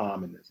stand for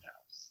Tom in this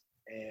house.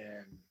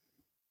 And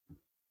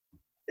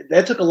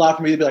that took a lot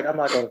for me to be like, I'm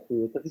not going to see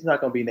it because he's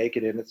not going to be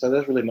naked in it. So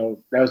there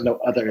was no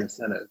other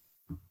incentive.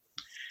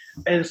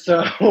 And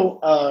so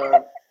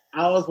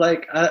I was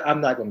like,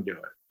 I'm not going to do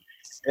it.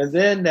 And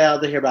then now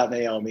to hear about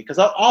Naomi, because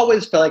I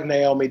always felt like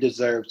Naomi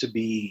deserved to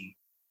be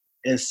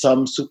in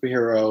some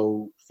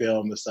superhero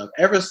film and stuff.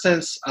 Ever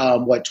since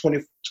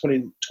 28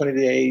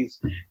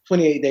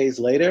 days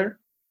later,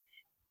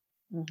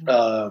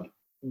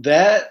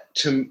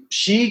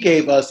 she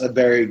gave us a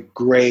very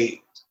great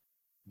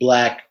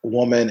Black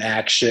woman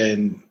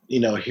action,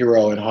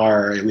 hero in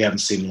horror we haven't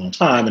seen in a long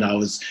time. And I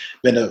was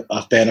been a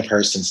fan of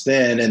her since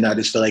then. And I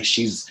just feel like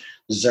she's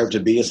deserved to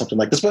be in something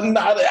like this, but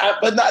not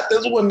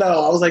this one.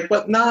 No, I was like,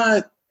 but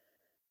not.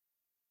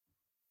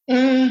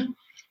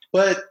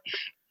 But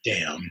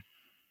damn.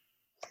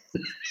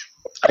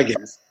 I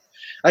guess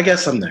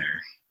I'm there.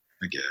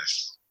 I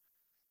guess.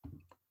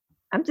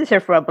 I'm just here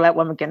for a Black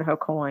woman getting her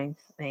coins,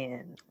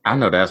 and I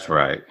know that's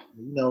right.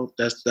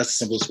 That's the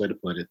simplest way to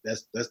put it.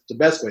 That's the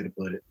best way to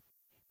put it.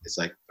 It's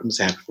like I'm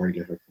just happy for her to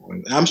get her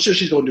coins. I'm sure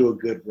she's going to do a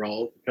good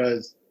role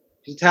because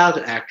she's a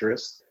talented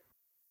actress.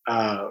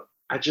 We'll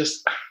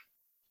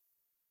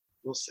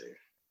see.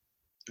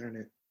 Darn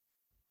it.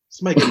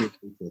 Somebody give me a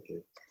free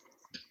ticket.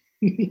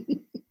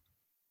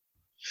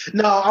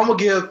 No, I'm going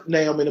to give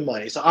Naomi the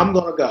money. So I'm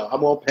going to go.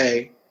 I'm going to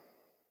pay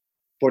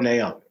for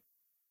Naomi.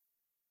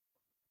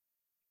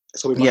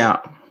 So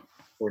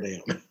for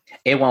Naomi.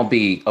 It won't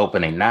be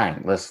opening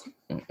night.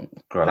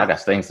 Girl, I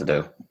got things to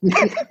do.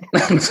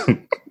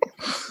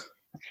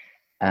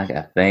 I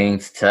got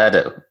things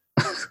to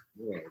do.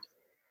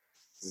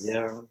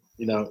 Yeah.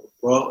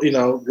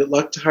 Good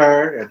luck to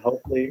her and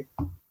hopefully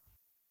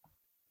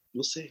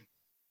we'll see.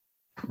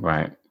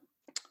 Right.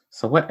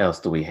 So what else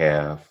do we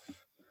have?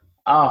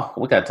 Oh,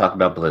 we got to talk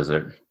about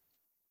Blizzard.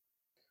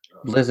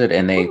 Blizzard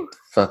and they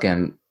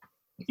fucking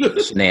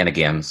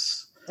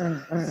shenanigans.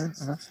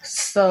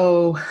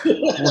 So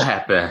what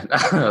happened?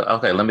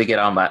 Okay, let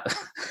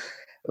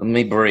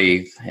me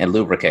breathe and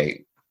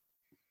lubricate.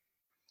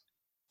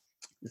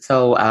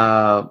 So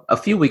a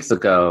few weeks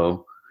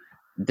ago,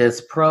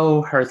 this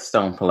pro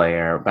Hearthstone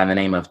player by the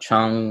name of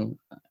Chung,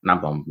 and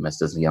I'm going to mess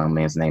this young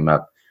man's name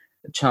up,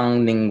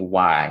 Chung Ning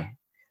Wai,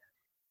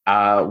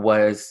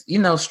 was,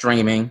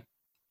 streaming,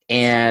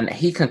 and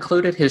he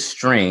concluded his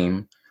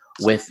stream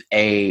with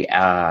a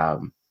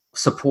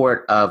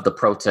support of the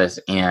protests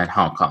in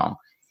Hong Kong.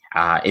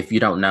 If you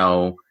don't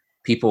know,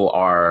 people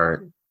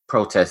are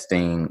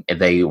protesting.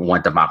 They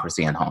want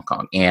democracy in Hong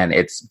Kong, and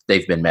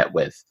they've been met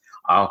with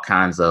all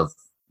kinds of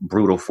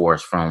brutal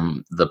force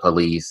from the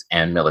police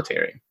and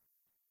military.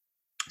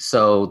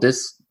 So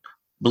this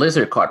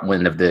Blizzard caught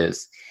wind of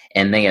this,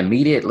 and they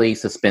immediately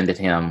suspended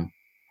him,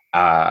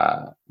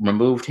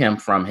 removed him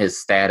from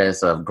his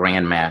status of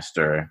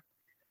Grandmaster,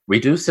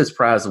 reduced his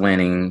prize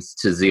winnings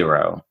to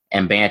 0,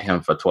 and banned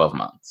him for 12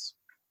 months.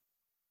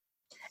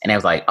 And I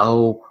was like,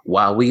 oh,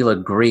 while we'll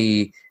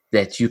agree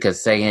that you can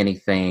say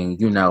anything,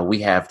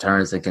 we have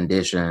terms and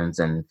conditions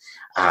and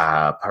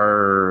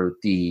per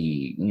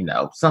the,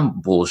 some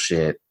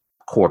bullshit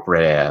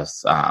corporate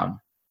ass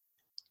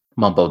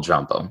mumbo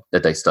jumbo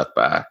that they stuck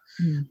by.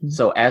 Mm-hmm.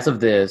 So as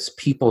of this,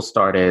 people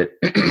started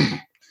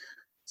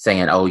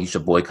saying, oh, you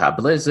should boycott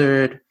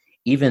Blizzard.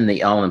 Even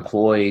the own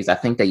employees, I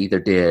think they either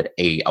did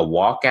a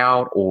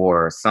walkout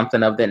or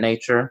something of that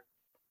nature.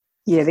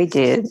 Yeah, they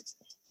did.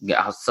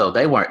 Yeah, so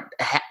they weren't.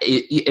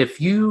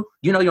 If you're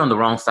on the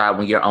wrong side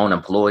when your own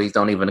employees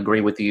don't even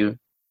agree with you.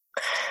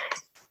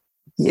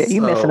 Yeah,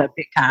 you messing up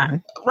big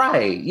time.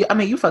 Right. I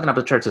mean, you fucking up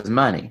the church's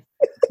money.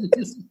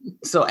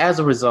 So as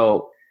a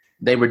result,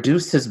 they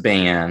reduced his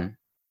ban.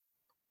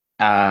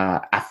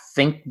 I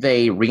think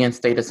they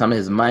reinstated some of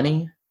his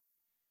money,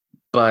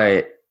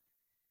 but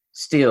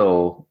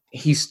still,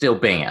 he's still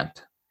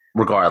banned,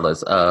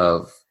 regardless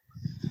of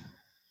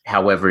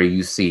however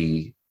you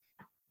see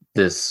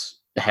this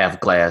half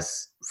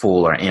glass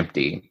full or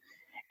empty.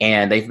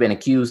 And they've been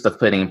accused of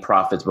putting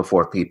profits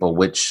before people,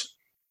 which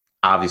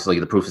obviously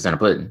the proof is in the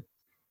pudding.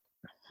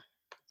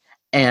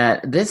 And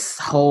this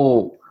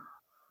whole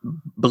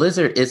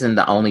Blizzard isn't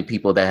the only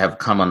people that have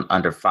come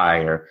under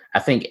fire. I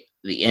think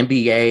the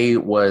NBA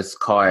was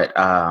caught.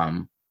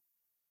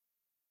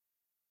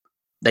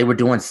 They were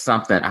doing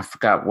something. I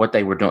forgot what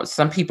they were doing.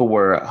 Some people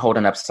were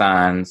holding up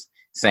signs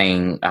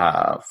saying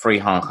 "Free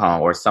Hong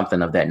Kong" or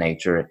something of that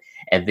nature.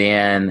 And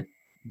then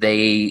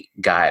they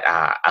got,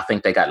 I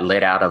think they got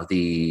let out of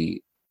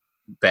the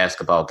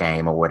basketball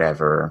game or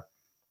whatever.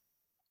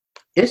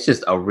 It's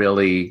just a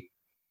really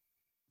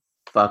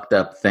fucked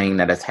up thing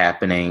that is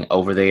happening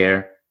over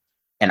there.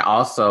 And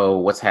also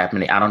what's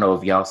happening, I don't know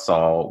if y'all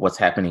saw what's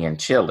happening in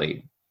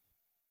Chile,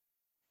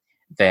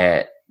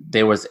 that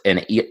there was an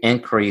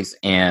increase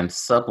in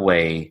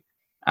subway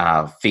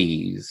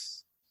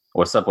fees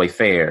or subway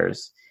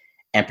fares.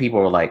 And people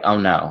were like, oh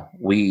no,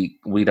 we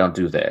don't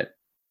do that.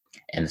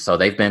 And so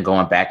they've been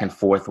going back and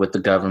forth with the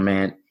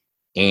government.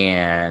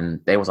 And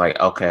they was like,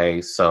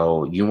 okay,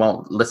 so you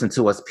won't listen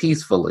to us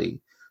peacefully.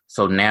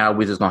 So now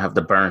we're just going to have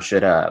to burn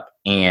shit up.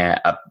 And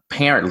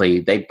apparently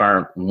they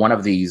burnt one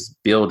of these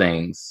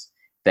buildings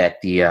that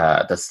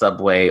the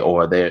subway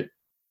or the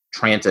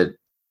transit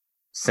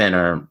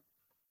center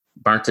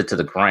burnt it to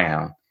the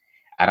ground.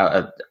 I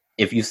don't,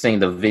 if you've seen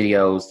the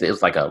videos, it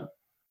was like a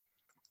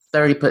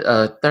 30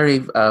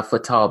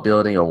 foot tall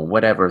building or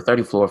whatever,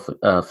 30 floor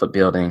foot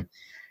building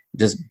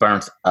just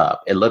burnt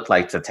up. It looked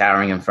like the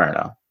Towering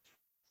Inferno.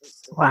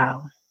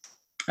 Wow.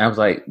 I was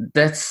like,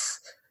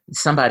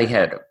 somebody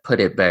had put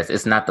it best.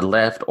 It's not the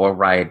left or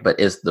right, but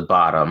it's the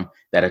bottom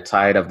that are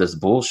tired of this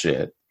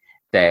bullshit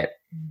that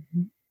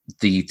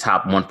the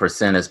top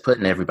 1% is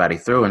putting everybody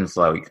through. And it's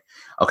like,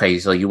 okay,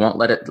 so you won't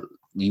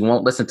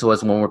listen to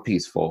us when we're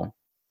peaceful.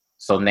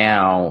 So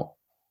now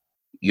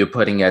you're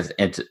putting us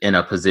in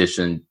a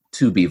position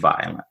to be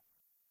violent.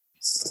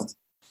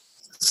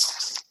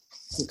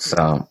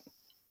 So,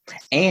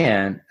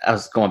 and I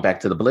was going back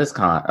to the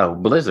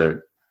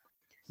Blizzard.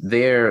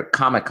 Their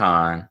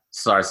Comic-Con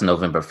starts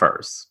November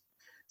 1st.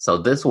 So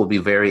this will be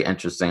very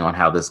interesting on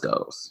how this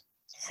goes.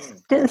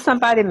 Didn't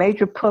somebody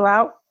major pull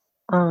out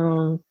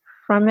from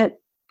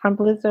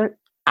Blizzard?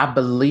 I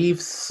believe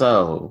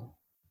so.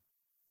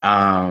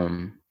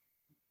 I'm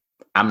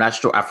not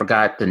sure. I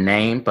forgot the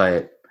name,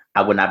 but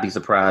I would not be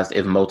surprised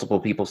if multiple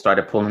people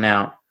started pulling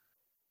out.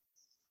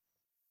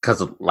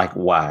 Because, like,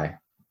 why?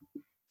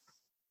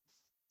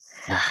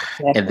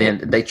 Exactly. And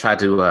then they tried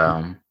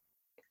to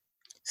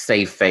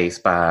save face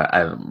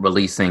by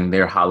releasing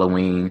their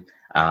Halloween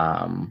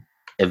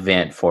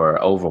event for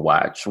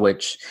Overwatch,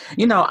 which,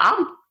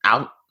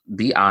 I'll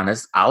be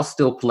honest, I'll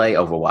still play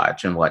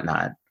Overwatch and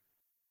whatnot.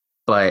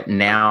 But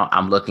now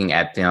I'm looking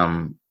at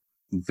them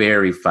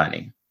very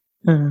funny.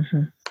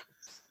 Mm-hmm.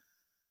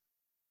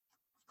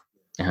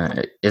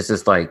 It's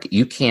just like,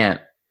 you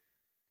can't,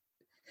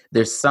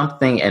 there's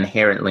something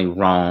inherently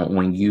wrong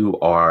when you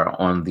are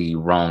on the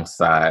wrong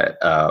side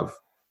of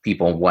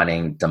people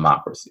wanting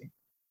democracy.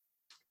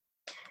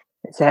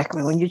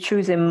 Exactly. When you're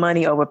choosing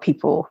money over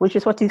people, which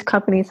is what these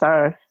companies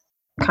are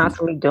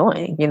constantly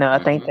doing. I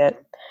think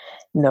that,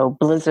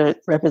 Blizzard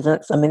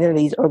represents many of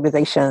these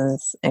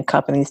organizations and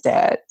companies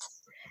that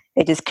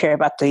they just care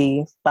about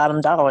the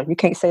bottom dollar. You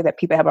can't say that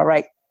people have a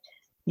right,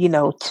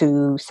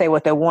 to say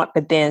what they want,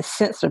 but then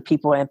censor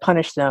people and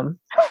punish them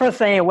for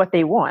saying what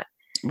they want.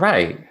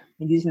 Right.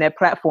 And using that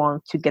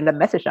platform to get a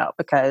message out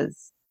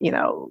because,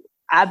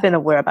 I've been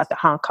aware about the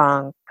Hong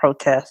Kong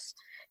protests,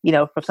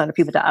 from some of the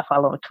people that I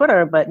follow on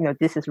Twitter, but,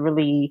 this has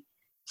really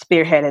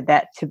spearheaded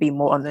that to be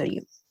more on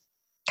the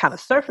kind of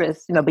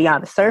surface,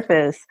 beyond the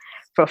surface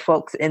for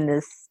folks in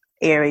this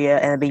area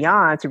and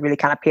beyond to really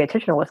kind of pay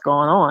attention to what's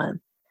going on.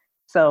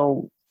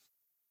 So,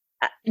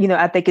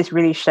 I think it's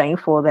really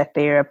shameful that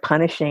they're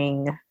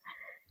punishing,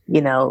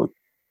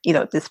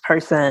 this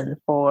person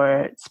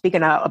for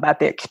speaking out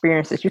about their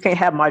experiences. You can't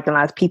have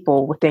marginalized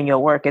people within your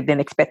work and then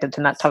expect them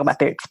to not talk about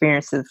their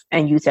experiences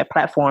and use their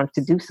platform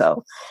to do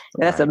so.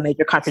 And that's a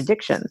major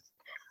contradiction,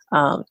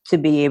 to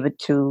be able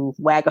to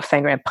wag a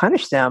finger and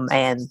punish them.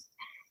 And,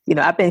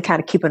 I've been kind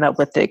of keeping up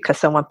with it because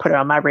someone put it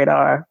on my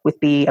radar with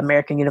the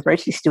American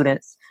University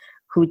students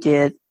who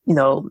did,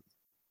 who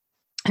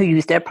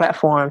used their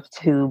platforms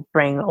to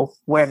bring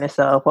awareness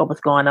of what was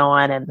going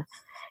on and,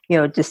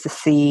 just to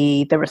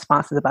see the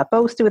responses about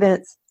those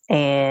students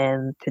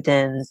and to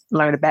then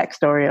learn the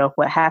backstory of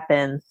what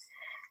happened.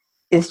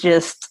 It's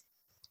just,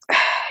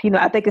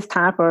 I think it's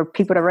time for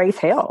people to raise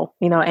hell,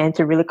 and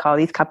to really call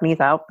these companies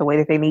out the way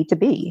that they need to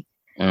be.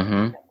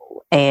 Mm-hmm.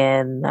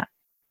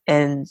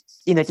 And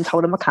just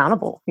hold them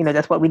accountable.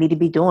 That's what we need to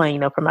be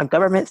doing, from our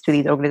governments to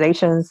these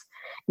organizations,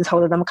 just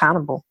holding them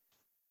accountable.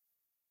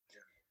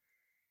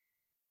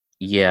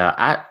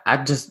 Yeah, I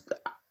just,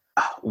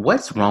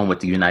 what's wrong with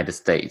the United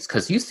States?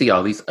 Because you see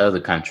all these other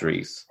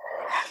countries,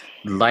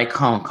 like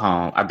Hong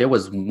Kong. There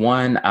was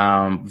one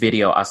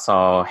video I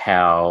saw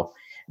how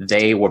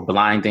they were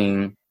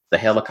blinding the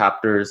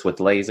helicopters with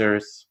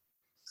lasers,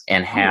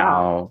 and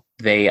how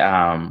they,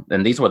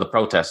 and these were the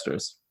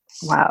protesters.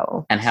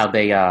 Wow. And how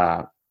they,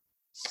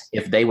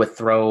 if they would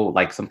throw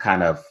like some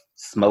kind of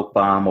smoke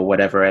bomb or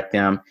whatever at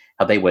them,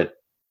 how they would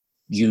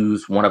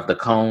use one of the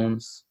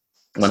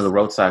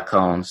roadside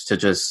cones to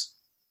just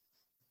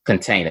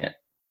contain it.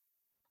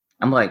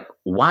 I'm like,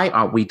 why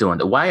aren't we doing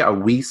that? Why are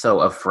we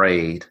so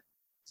afraid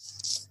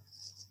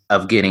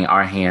of getting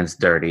our hands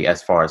dirty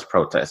as far as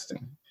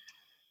protesting?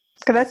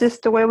 Because that's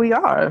just the way we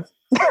are.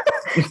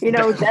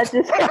 That's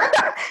just,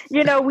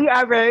 we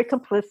are very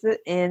complicit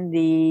in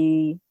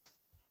the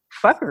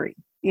fuckery,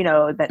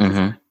 that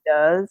this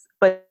does,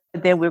 but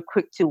then we're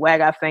quick to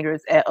wag our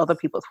fingers at other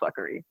people's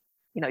fuckery.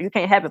 You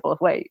can't have it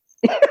both ways.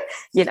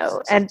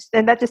 And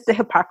that's just the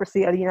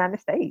hypocrisy of the United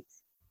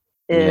States.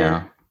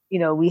 Yeah.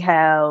 We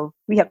have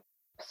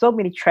so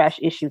many trash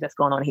issues that's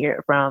going on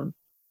here, from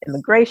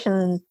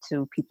immigration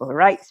to people's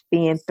rights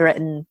being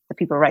threatened, to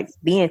people's rights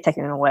being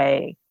taken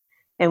away.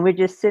 And we're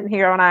just sitting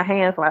here on our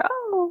hands like,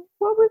 oh,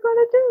 what we're going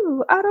to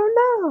do? I don't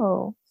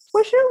know.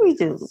 What should we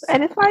do?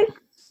 And it's like,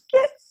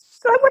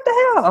 what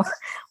the hell?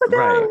 What the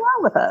hell is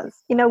wrong with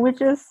us?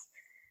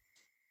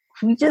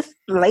 We're just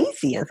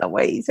lazy in some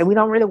ways. And we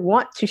don't really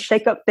want to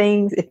shake up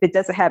things if it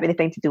doesn't have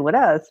anything to do with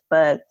us.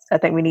 But I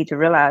think we need to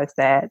realize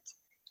that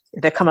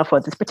if they're coming for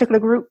this particular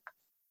group,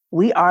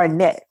 we are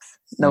next.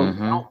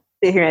 Don't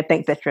sit here and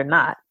think that you're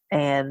not.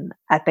 And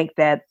I think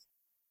that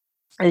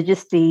it's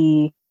just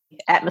the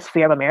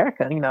atmosphere of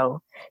America.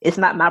 It's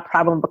not my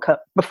problem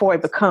before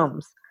it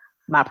becomes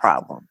my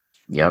problem.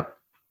 Yep.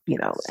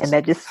 And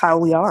that's just how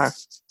we are.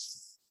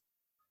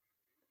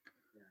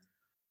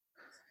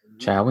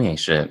 Child, we ain't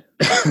shit.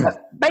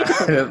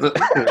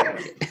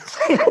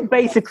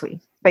 Basically.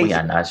 We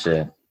are not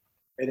shit.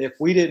 And if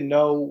we didn't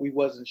know we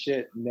wasn't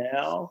shit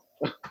now.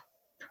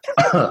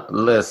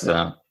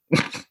 Listen.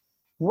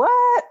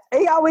 What?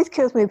 It always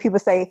kills me when people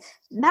say,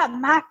 not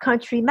my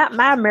country, not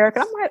my America.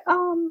 I'm like, I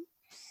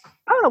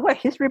don't know what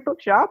history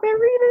books y'all been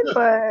reading,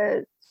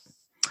 but...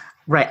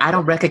 Right, I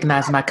don't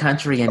recognize my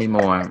country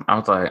anymore. I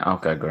was like,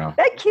 okay, girl.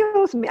 That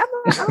kills me. I'm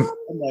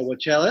like, well,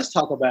 child, let's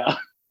talk about...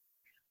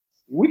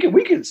 We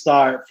could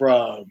start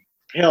from...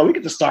 we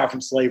could just start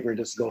from slavery and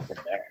just go from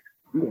there.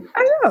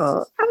 I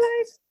know. I'm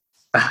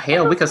like...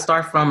 Hell, we could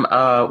start from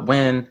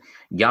when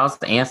y'all's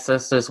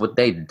ancestors with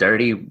their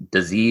dirty,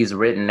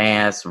 disease-ridden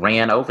ass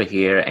ran over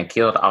here and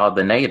killed all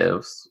the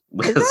natives.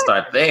 We could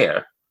start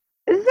there.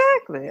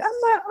 Exactly.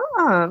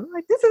 I'm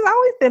like, this has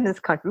always been this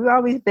country. We've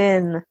always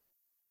been,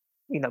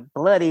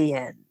 bloody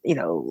and,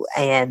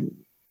 and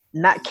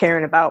not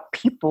caring about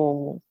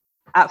people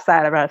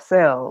outside of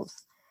ourselves.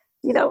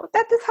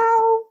 That is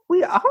how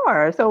we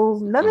are. So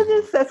none of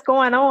this that's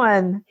going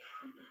on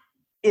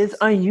is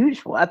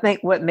unusual. I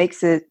think what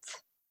makes it,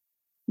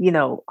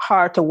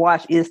 hard to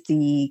watch is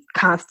the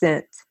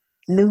constant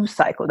news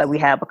cycle that we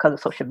have because of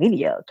social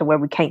media, to where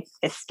we can't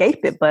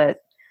escape it. But,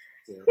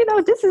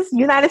 this is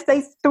United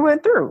States through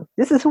and through.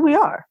 This is who we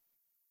are.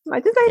 I'm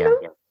like, this ain't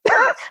new.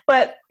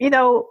 But,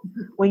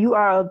 when you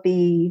are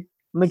the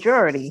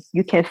majority,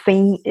 you can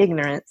feign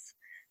ignorance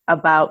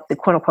about the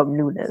quote unquote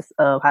newness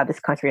of how this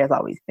country has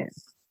always been.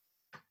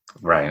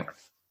 Right.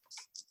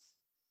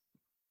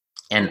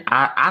 And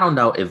I don't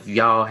know if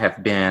y'all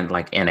have been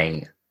like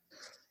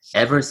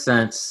ever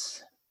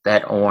since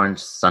that orange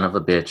son of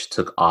a bitch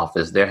took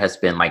office, there has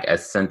been like a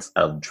sense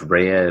of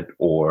dread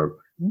or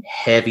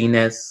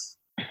heaviness.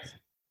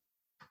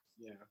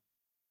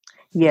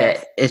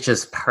 Yeah. It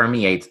just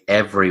permeates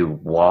every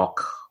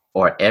walk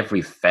or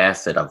every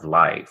facet of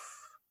life.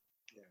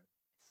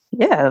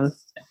 Yeah.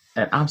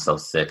 And I'm so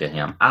sick of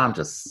him. I'm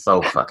just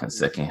so fucking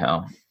sick of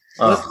him.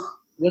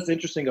 What's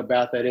interesting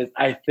about that is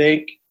I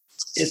think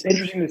it's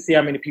interesting to see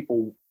how many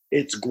people,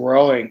 it's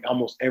growing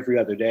almost every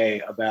other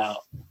day about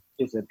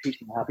his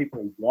impeachment, how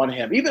people want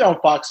him. Even on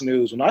Fox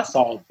News, when I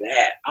saw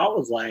that, I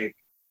was like,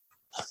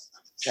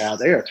 child,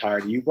 they are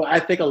tired of you. But I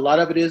think a lot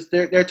of it is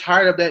they're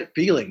tired of that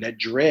feeling, that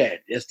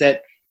dread. It's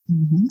that,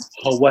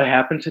 oh, what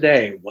happened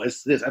today?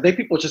 What's this? I think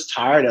people are just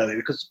tired of it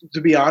because,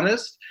 to be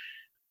honest,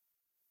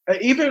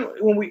 even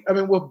when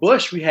with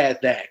Bush, we had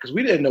that because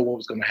we didn't know what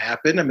was going to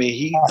happen. I mean,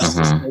 he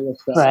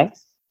right.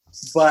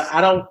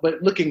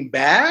 But looking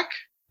back,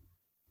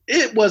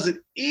 it wasn't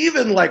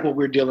even like what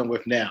we're dealing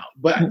with now.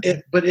 But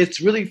it's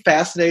really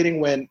fascinating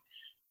when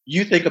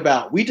you think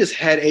about, we just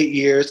had 8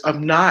 years of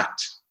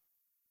not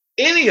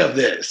any of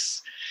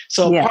this.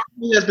 So part of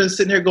me has been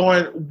sitting here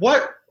going,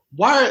 why?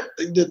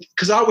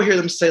 Because I would hear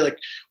them say, like,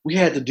 we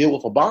had to deal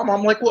with Obama.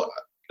 I'm like, well,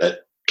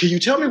 can you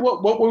tell me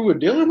what we were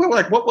dealing with?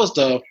 Like, what was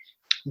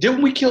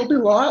didn't we kill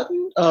Bin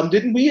Laden?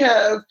 Didn't we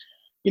have,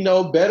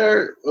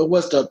 better,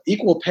 was the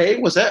equal pay?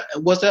 Was that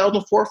on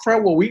the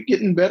forefront? Were we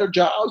getting better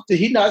jobs? Did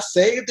he not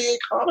save the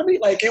economy?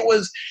 Like, it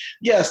was,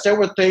 yes, there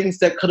were things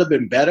that could have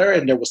been better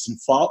and there was some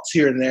faults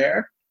here and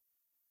there.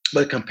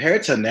 But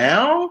compared to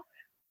now,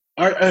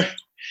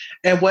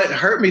 and what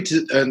hurt me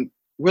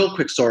real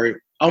quick story,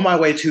 on my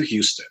way to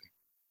Houston,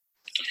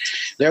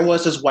 there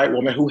was this white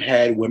woman who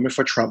had Women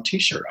for Trump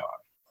t-shirt on.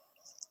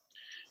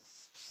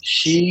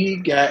 She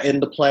got in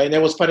the plane.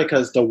 It was funny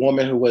because the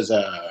woman who was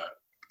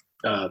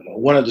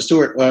one of the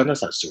steward, well,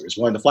 that's not stewards,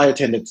 one of the flight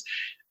attendants,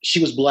 she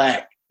was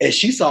black, and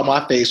she saw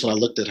my face when I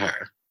looked at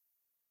her.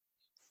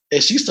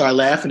 And she started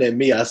laughing at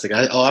me. I was like,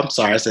 I'm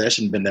sorry. I said, that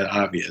shouldn't have been that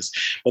obvious.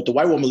 But the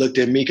white woman looked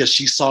at me because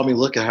she saw me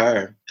look at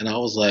her. And I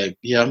was like,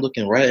 yeah, I'm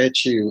looking right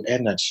at you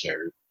and that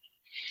shirt.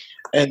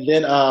 And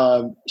then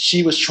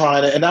she was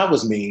trying to, and I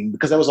was mean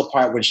because there was a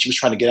part when she was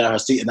trying to get out of her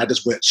seat and I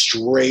just went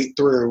straight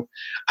through.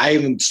 I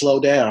even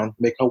slowed down,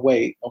 make her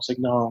wait. I was like,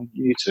 no,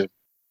 you need to.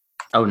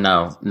 Oh,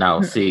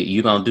 no. See,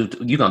 you gonna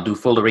do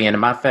foolery into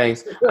my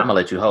face. I'm gonna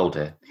let you hold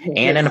it.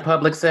 And in a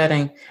public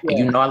setting, and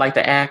you know I like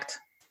to act.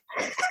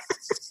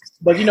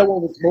 But you know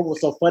what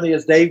was so funny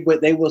is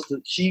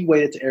she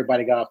waited till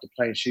everybody got off the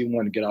plane. She didn't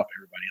want to get off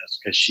everybody else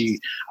because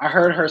I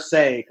heard her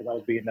say, because I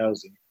was being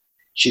nosy,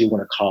 she didn't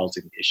want to cause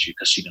an issue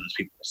because she knows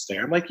people are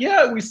staring. I'm like,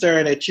 yeah, we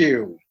staring at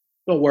you.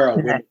 Don't wear a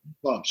women's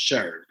club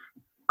shirt.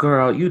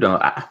 Girl, you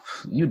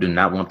do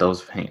not want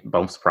those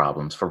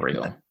problems for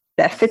real.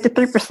 That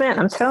 53%,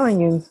 I'm telling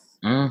you.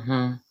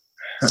 Mm-hmm.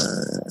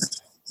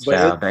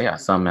 Child, they are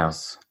something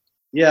else.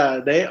 Yeah,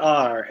 they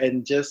are.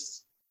 And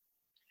just,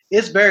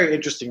 it's very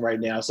interesting right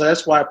now. So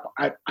that's why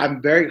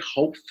I'm very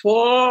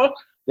hopeful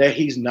that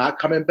he's not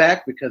coming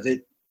back, because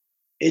it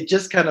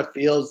just kind of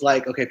feels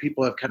like, okay,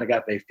 people have kind of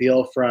got their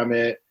feel from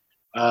it.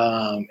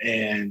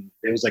 And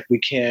it was like, we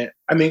can't,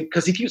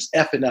 because he keeps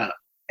effing up.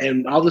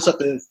 And all this stuff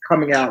that is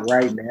coming out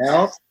right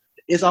now,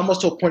 it's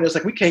almost to a point. It's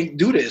like, we can't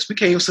do this. We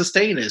can't even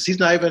sustain this. He's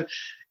not even.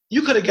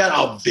 You could have got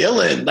a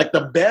villain, like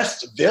the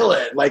best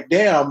villain. Like,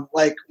 damn,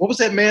 like what was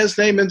that man's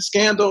name in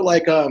Scandal?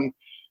 Like, could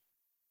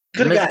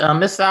have got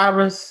Miss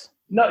Cyrus.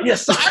 No,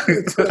 yes,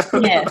 Cyrus.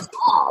 Yes.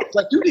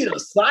 Like, you need a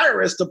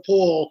Cyrus to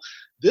pull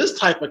this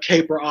type of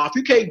caper off.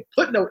 You can't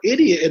put no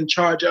idiot in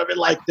charge of it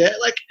like that.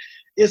 Like,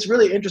 it's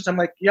really interesting. I'm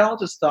like, y'all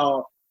just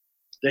thought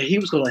that he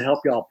was going to help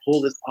y'all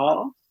pull this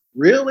off.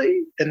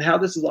 Really? And how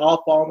this is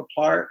all falling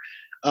apart.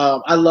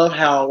 I love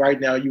how right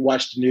now you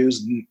watch the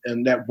news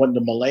and that when the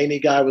Mulaney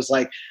guy was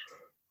like,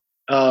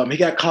 he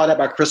got caught up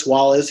by Chris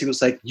Wallace. He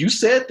was like, you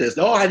said this.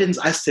 No, I didn't.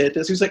 I said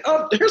this. He was like,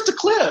 oh, here's the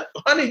clip.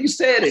 Honey, you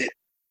said it.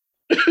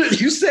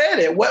 You said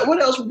it. What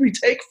else would we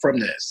take from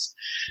this?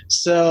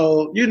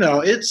 So,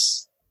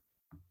 it's,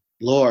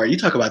 Lord, you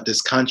talk about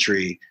this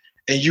country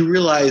and you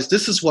realize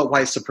this is what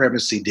white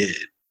supremacy did.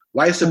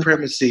 White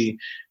supremacy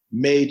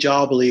made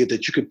y'all believe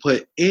that you could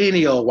put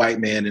any old white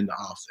man in the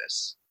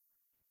office.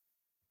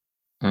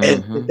 Mm-hmm.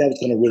 And that was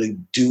going to really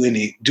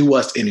do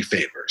us any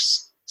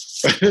favors.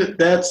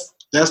 That's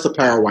the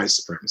power of white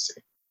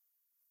supremacy.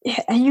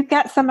 Yeah, and you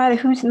got somebody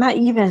who's not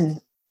even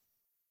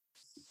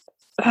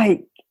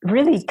like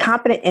really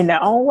competent in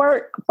their own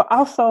work, but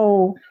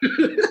also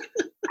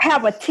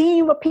have a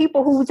team of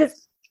people who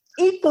just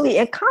equally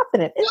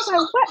incompetent. It's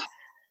like,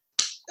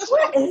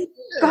 what is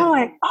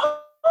going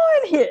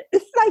on here?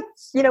 It's like,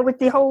 with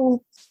the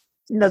whole,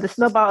 the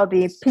snowball of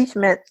the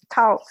impeachment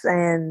talks,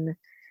 and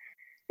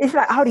it's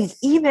like all these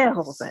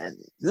emails and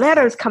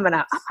letters coming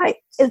out. I'm like,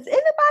 is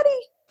anybody,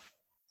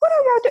 what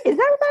are y'all doing? Is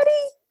everybody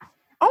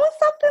on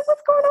something?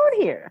 What's going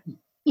on here?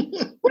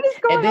 What is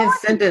going on?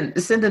 And then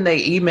sending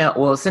the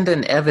email,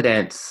 sending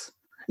evidence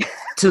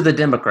to the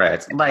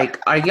Democrats. Like,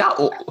 are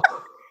y'all,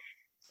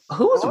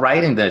 who's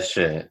writing this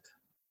shit?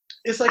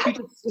 It's like,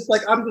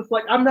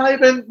 I'm not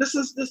even, this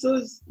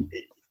is,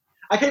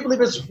 I can't believe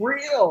it's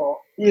real,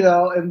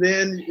 and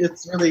then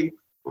it's really,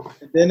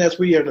 and then as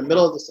we are in the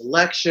middle of this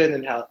election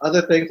and how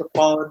other things are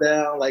falling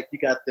down, like you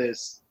got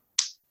this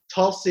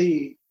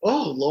Tulsi,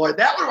 oh Lord,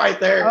 that one right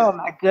there. Oh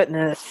my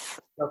goodness.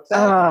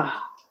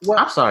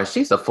 I'm sorry,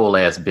 she's a full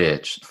ass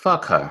bitch.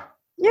 Fuck her.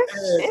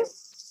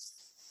 Yes.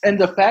 And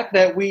the fact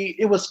that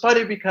it was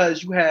funny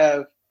because you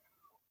have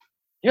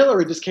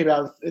Hillary just came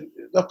out.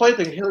 The funny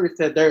thing, Hillary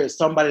said there is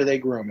somebody they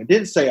groom. It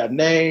didn't say a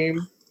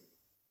name,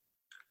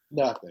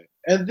 nothing.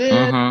 And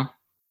then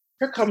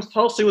here comes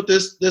Tulsi with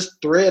this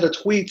thread of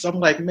tweets. I'm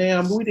like,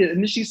 ma'am, we did. And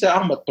then she said,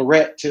 I'm a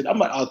threat to. I'm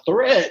like, a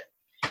threat?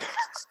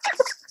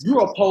 You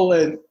are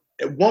polling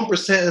at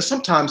 1% and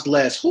sometimes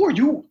less. Who are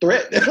you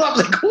threatening? I'm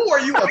like, who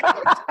are you?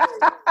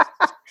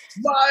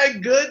 My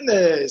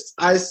goodness.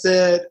 I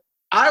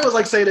was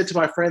like saying it to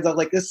my friends. I was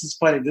like, this is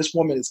funny. This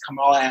woman has come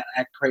all act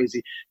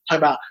crazy.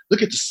 Talking about,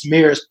 look at the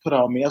smears put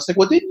on me. I was like,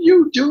 well, did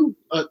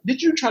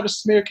you try to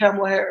smear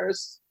Kamala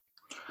Harris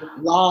with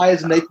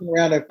lies, and they came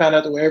around and found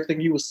out that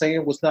everything you were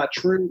saying was not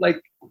true?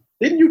 Like,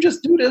 didn't you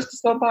just do this to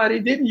somebody?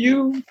 Didn't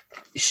you?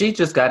 She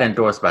just got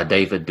endorsed by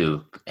David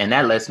Duke, and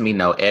that lets me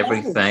know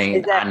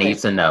everything I need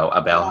to know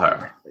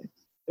about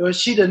her.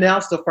 She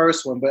denounced the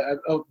first one, but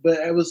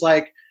it was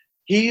like,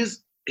 he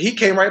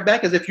came right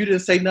back as if you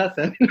didn't say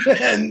nothing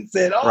and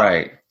said, oh,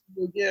 right.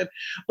 Again.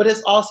 But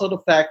it's also the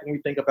fact when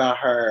we think about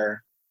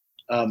her,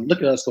 look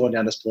at us going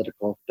down this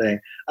political thing.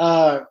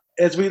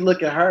 As we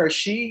look at her,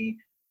 she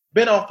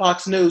been on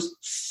Fox News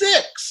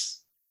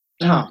 6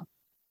 times.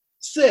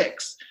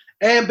 6.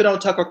 And been on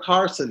Tucker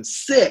Carlson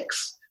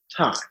 6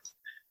 times.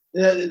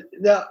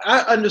 Now, I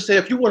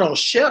understand if you went on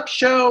Shep's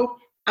show,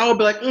 I would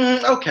be like,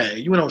 okay,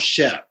 you went on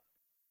Shep.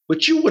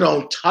 But you went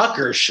on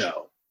Tucker's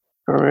show.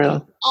 For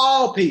real.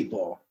 All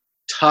people,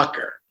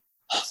 Tucker.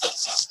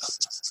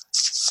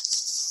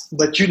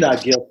 But you're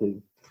not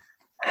guilty.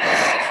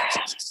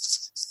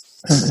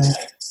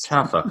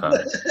 Fuck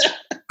her.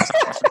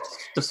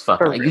 Just fuck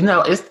her.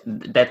 It's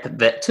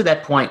that to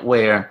that point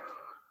where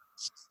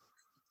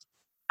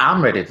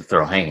I'm ready to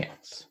throw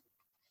hands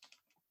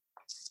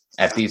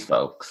at these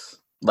folks.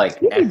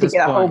 Like, you need to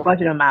get a whole bunch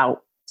of them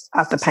out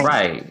the paint.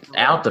 Right,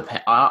 out the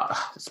paint.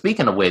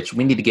 Speaking of which,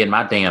 we need to get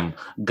my damn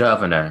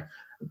governor,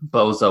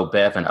 Bozo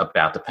Bevin,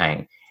 about the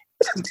paint.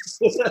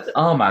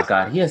 Oh my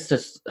God, he is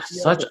just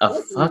such a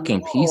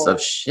fucking piece of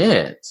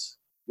shit.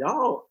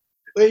 Y'all,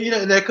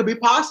 Well, that could be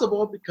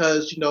possible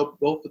because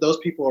both of those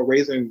people are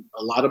raising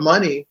a lot of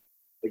money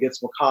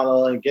against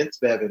McConnell and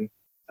against Bevin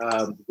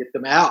to get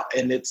them out,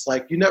 and it's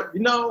like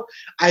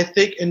I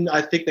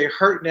think they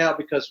hurt now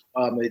because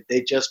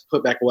they just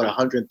put back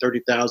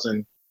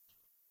 130,000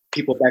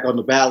 people back on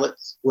the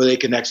ballots where they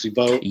can actually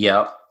vote.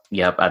 Yep,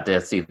 I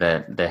did see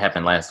that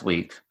happened last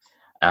week,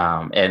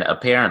 and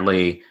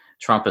apparently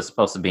Trump is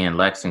supposed to be in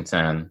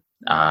Lexington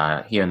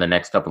here in the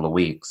next couple of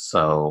weeks,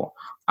 so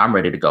I'm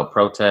ready to go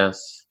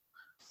protest.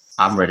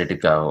 I'm ready to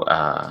go.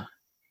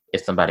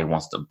 If somebody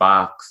wants to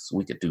box,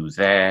 we could do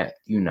that.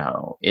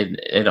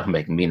 It don't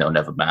make me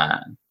never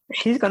mind.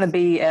 He's going to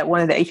be at one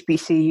of the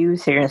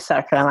HBCUs here in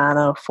South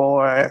Carolina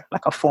for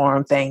like a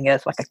forum thing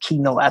as like a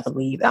keynote, I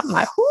believe. I'm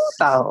like, who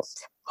thought?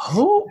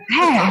 Who?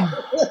 That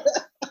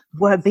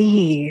would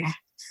be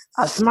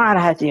a smart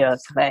idea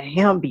to let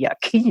him be a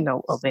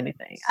keynote of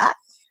anything.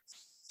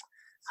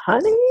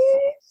 Honey?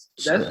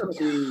 That's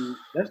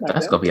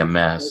gonna be a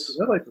mess.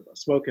 That's like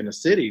smoke in the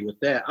city with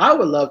that. I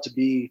would love to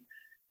be.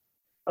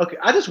 Okay,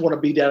 I just want to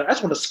be down. I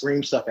just want to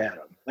scream stuff at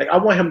him. Like I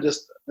want him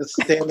just to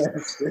stand there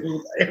and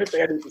scream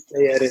everything I need to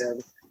say at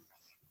him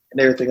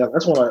and everything else. I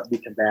just want to be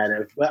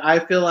combative, but I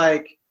feel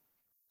like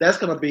that's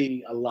gonna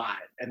be a lot,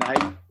 and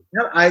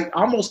I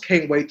almost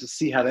can't wait to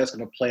see how that's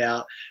gonna play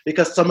out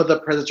because some of the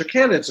presidential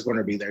candidates are going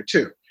to be there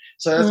too.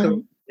 So that's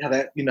gonna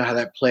how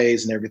that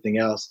plays and everything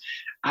else.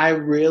 I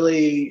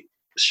really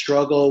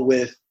struggle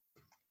with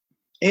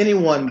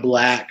anyone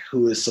Black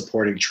who is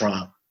supporting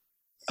Trump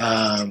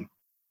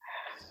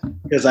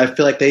because I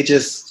feel like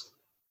that's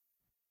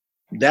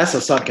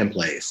a sunken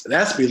place.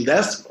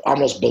 That's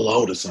almost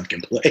below the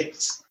sunken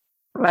place.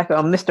 Like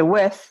Mr.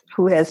 West,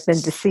 who has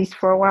been deceased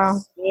for a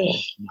while. Oh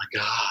my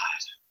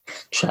God.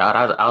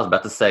 Child, I was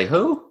about to say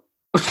who?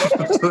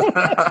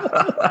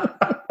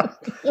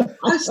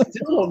 I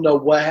still don't know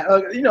what,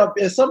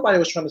 if somebody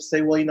was trying to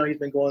say, well, he's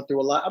been going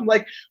through a lot. I'm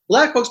like,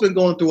 Black folks been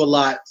going through a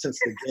lot since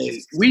the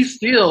gate. We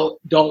still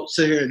don't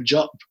sit here and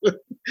jump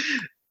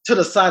to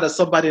the side of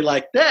somebody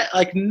like that.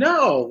 Like,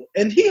 no.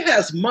 And he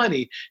has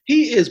money.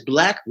 He is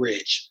Black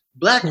rich.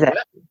 Black rich.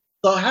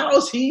 So how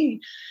is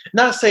he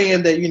not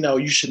saying that,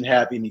 you shouldn't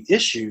have any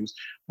issues,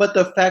 but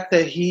the fact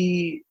that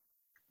he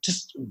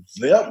just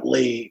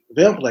vehemently,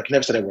 I can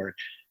never say that word,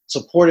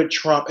 supported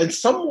Trump and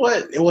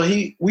somewhat,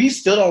 we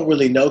still don't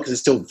really know because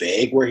it's still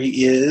vague where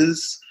he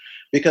is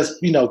because,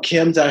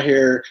 Kim's out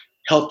here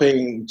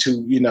helping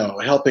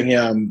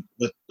him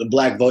with the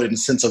Black vote in the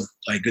sense of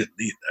like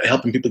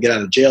helping people get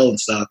out of jail and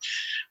stuff.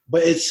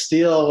 But it's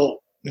still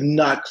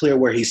not clear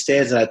where he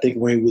stands. And I think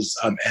when he was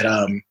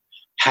at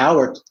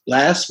Howard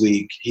last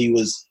week, he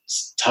was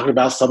talking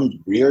about some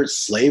weird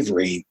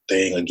slavery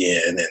thing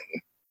again.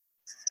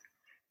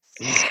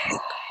 And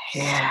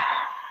yeah.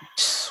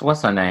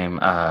 What's her name?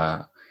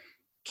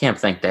 Can't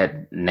think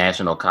that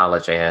national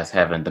college ass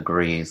having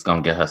degrees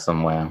gonna get her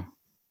somewhere.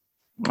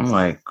 I'm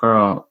like,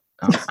 girl,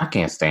 I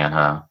can't stand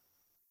her.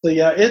 So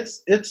yeah,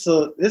 this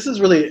is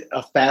really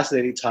a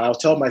fascinating time. I was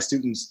telling my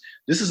students,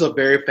 this is a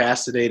very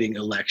fascinating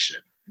election.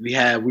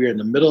 We're in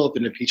the middle of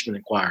an impeachment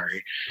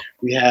inquiry.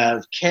 We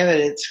have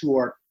candidates who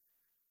are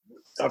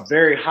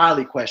very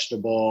highly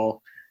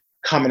questionable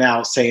coming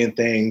out saying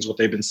things, what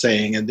they've been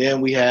saying, and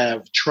then we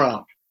have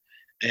Trump.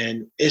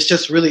 And it's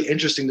just really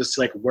interesting to see,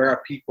 like, where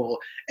are people?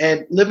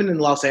 And living in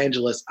Los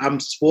Angeles, I'm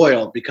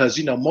spoiled because,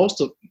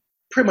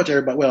 pretty much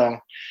everybody, well,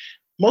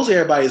 mostly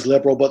everybody is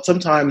liberal, but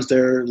sometimes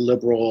their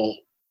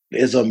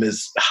liberalism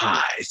is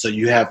high. So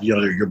you have,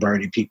 your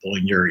Bernie people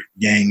and your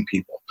Yang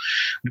people.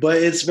 But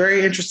it's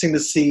very interesting to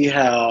see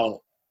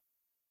how,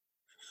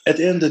 at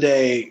the end of the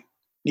day,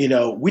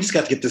 we just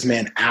got to get this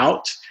man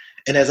out.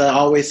 And as I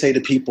always say to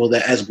people,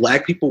 that as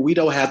Black people, we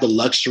don't have the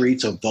luxury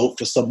to vote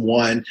for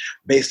someone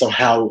based on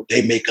how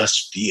they make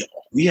us feel.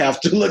 We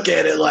have to look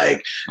at it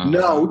like,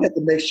 no, we have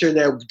to make sure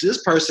that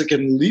this person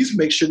can at least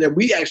make sure that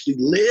we actually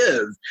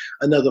live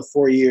another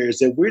 4 years,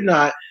 that we're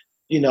not,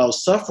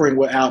 suffering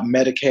without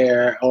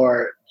Medicare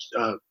or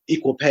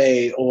equal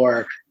pay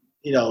or,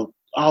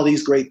 all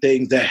these great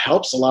things that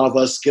helps a lot of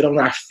us get on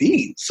our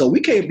feet. So we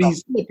can't be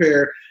up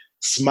here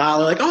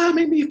smiling like, oh, that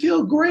made me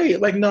feel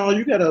great. Like, no,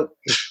 you gotta,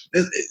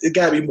 it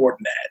gotta be more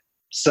than that.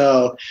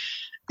 So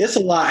it's a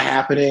lot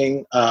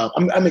happening.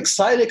 I'm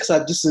excited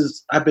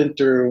because I've been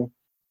through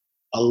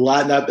a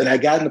lot, and I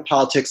got into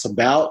politics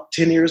about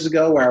 10 years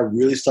ago, where I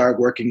really started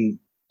working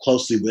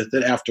closely with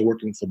it after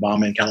working with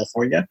Obama in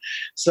California.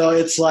 So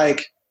it's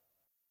like,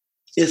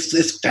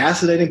 it's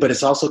fascinating, but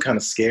it's also kind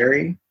of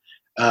scary.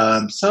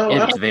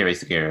 It's very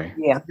scary.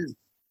 Yeah.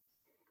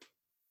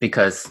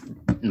 Because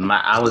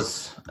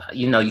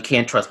you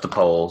can't trust the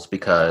polls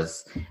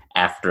because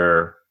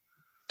after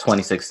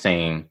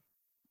 2016,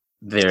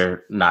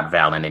 they're not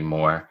valid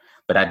anymore.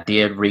 But I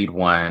did read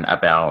one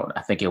about,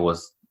 I think it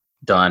was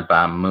done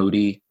by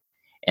Moody,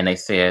 and they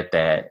said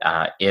that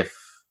if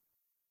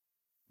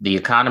the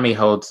economy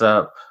holds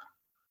up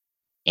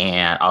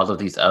and all of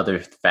these other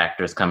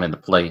factors come into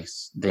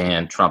place,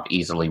 then Trump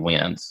easily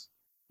wins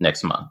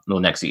next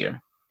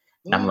year.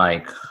 Yeah. I'm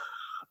like,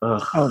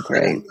 ugh. Oh,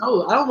 great. I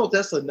don't know if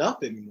that's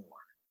enough anymore.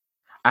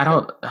 I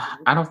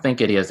don't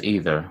think it is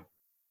either.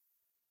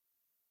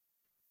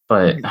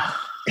 But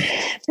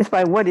it's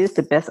like, what is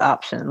the best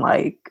option?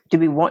 Like, do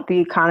we want the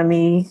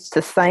economy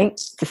to sink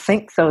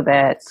so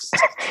that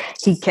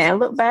he can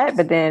look bad?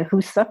 But then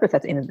who suffers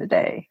at the end of the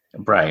day?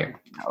 Right.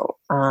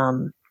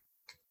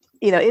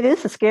 It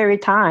is a scary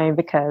time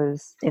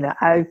because,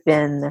 I've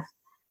been,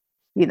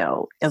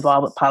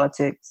 involved with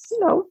politics,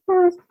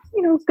 for,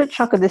 a good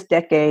chunk of this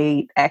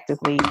decade,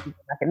 actively in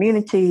my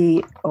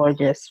community or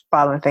just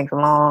following things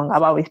along.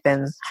 I've always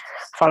been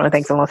following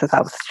things along since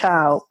I was a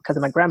child because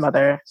of my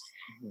grandmother.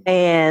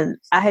 And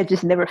I had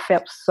just never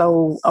felt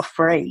so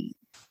afraid,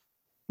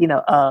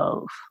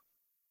 of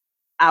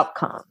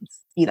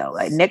outcomes.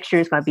 Like next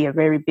year is going to be a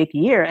very big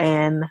year.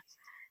 And,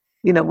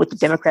 with the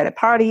Democratic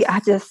Party,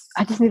 I just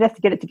need us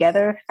to get it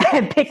together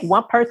and pick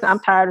one person. I'm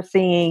tired of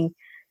seeing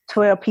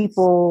 12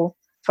 people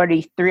for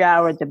these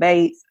 3-hour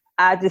debates.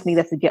 I just need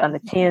us to get under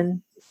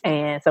 10.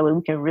 And so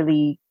we can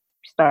really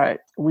start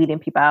weeding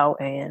people out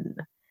and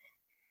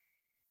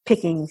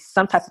picking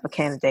some type of a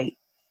candidate,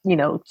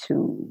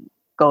 to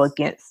go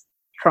against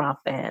Trump.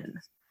 And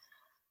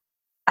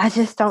I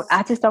just don't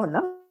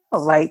know.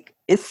 Like,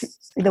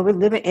 it's, we're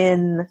living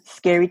in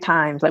scary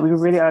times. Like, we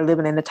really are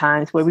living in the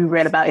times where we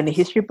read about in the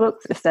history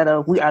books instead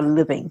of we are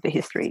living the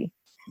history.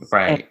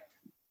 Right.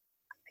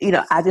 And,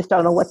 I just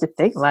don't know what to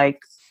think. Like,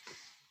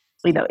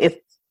 if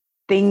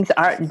things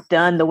aren't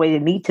done the way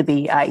they need to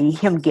be, i.e.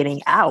 him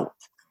getting out,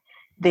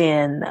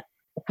 then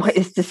what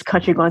is this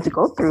country going to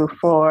go through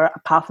for a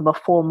possible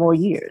 4 more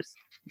years?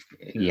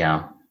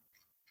 Yeah.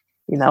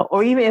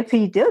 Or even if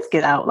he does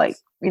get out, like,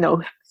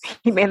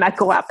 he may not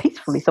go out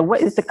peacefully. So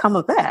what is to come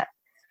of that?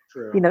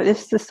 True.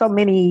 There's just so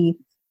many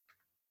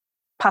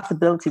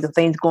possibilities of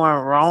things going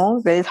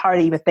wrong that it's hard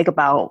to even think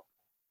about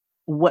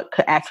what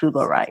could actually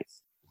go right.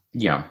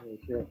 Yeah.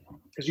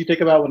 Because you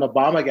think about when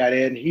Obama got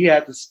in, he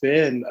had to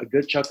spend a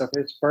good chunk of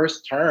his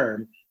first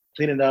term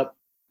cleaning up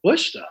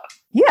Bush stuff.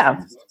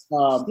 Yeah.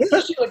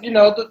 Especially, like,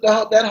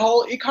 that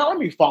whole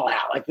economy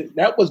fallout. Like,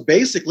 that was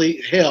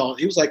basically hell.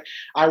 He was like,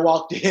 I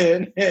walked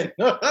in and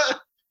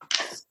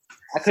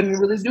I couldn't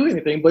really do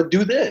anything but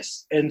do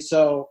this. And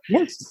so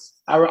yes.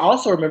 I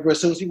also remember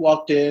as soon as he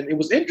walked in, it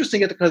was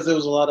interesting because there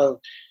was a lot of,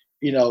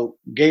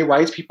 gay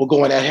rights people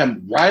going at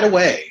him right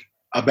away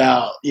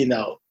about,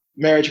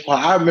 marriage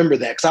equality. I remember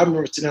that because I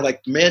remember sitting there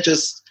like,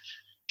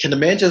 can the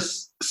man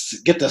just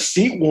get the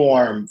seat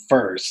warm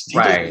first?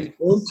 Right.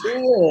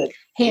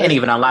 He ain't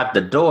even unlocked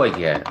the door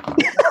yet.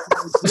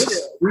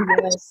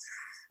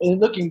 And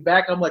looking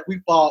back, I'm like, we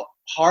fought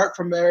hard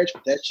for marriage,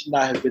 but that should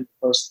not have been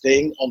the first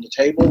thing on the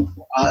table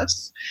for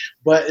us.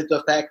 But it's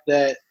the fact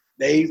that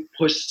they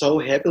pushed so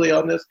heavily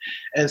on this.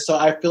 And so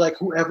I feel like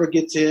whoever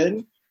gets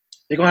in,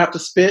 they're going to have to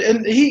spend.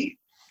 And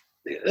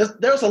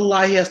there's a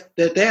lot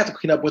that they have to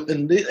clean up with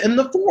in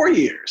the 4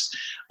 years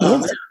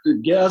to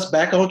get us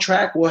back on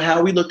track with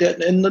how we looked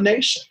at in the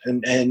nation,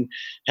 and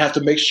have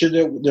to make sure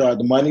that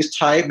the money's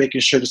tight,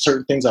 making sure that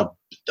certain things are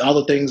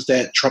other things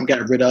that Trump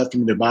got rid of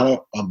from the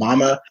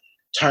Obama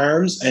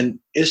terms, and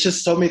it's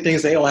just so many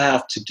things they all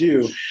have to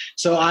do.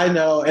 So I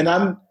know, and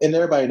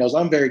everybody knows,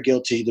 I'm very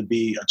guilty to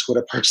be a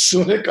Twitter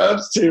person when it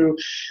comes to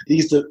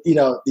these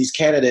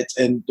candidates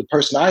and the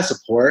person I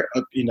support.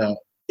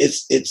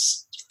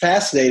 It's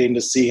fascinating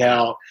to see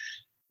how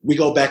we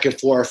go back and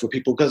forth with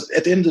people, because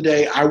at the end of the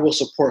day, I will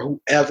support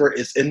whoever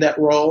is in that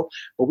role,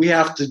 but we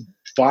have to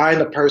find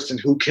a person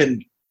who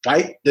can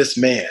fight this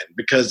man,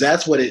 because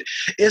that's what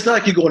it's not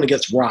like you're going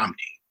against Romney,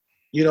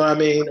 you know what I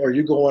mean? Or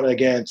you're going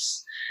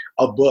against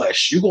a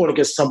Bush. You're going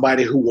against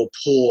somebody who will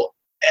pull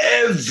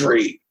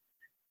every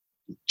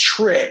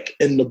trick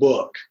in the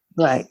book.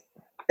 Right.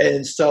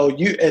 And so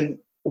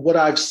what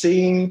I've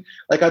seen,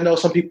 like, I know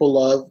some people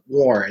love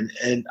Warren,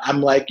 and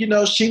I'm like,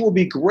 she will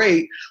be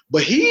great,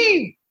 but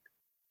he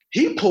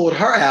pulled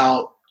her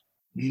out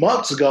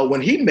months ago when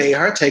he made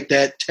her take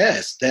that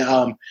test,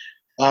 that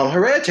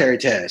hereditary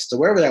test or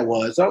wherever that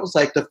was. I was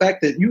like, the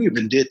fact that you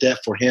even did that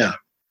for him,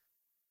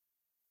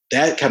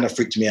 that kind of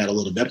freaked me out a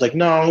little bit. I was like,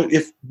 no,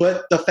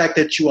 but the fact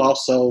that you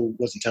also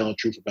wasn't telling the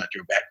truth about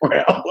your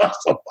background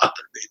also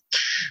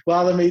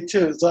bothered me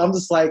too. So I'm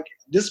just like,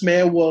 this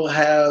man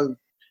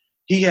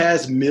he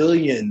has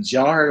millions.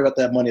 Y'all heard about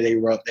that money they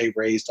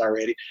raised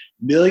already.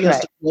 Millions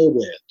to play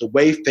with. The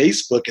way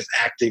Facebook is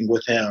acting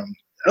with him.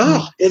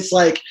 Oh, it's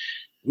like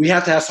we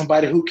have to have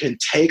somebody who can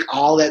take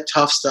all that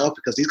tough stuff,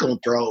 because he's going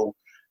to throw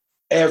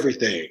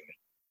everything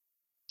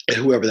at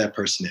whoever that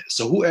person is.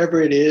 So whoever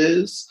it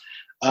is,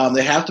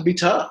 they have to be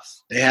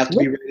tough. They have to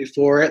be ready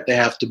for it. They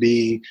have to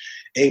be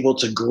able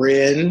to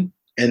grin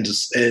and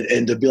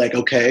to be like,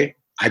 okay,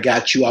 I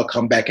got you. I'll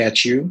come back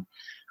at you.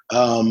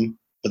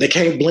 But they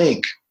can't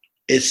blink.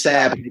 It's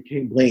sad, but they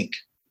can't blink.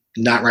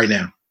 Not right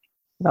now.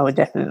 No,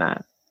 definitely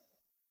not.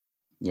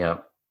 Yeah.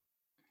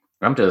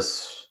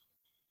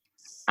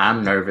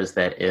 I'm nervous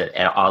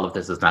that all of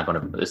this is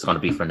it's going to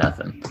be for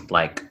nothing.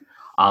 Like,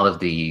 all of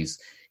these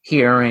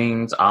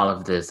hearings, all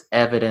of this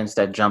evidence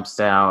that jumps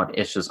out,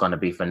 it's just going to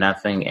be for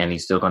nothing, and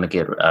he's still going to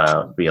get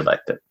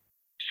reelected.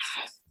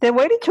 They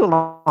waited too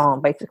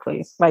long,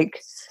 basically.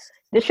 Like,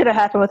 this should have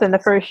happened within the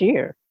first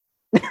year,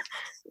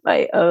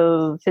 like,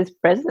 of his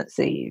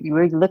presidency.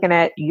 We're looking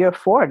at year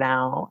 4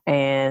 now,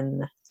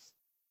 and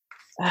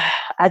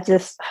I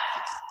just,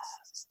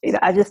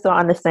 I just don't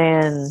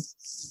understand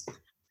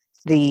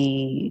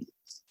the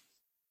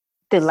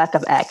lack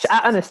of action. I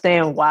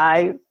understand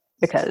why,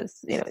 because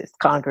it's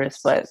Congress,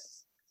 but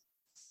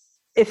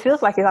it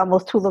feels like it's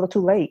almost too little,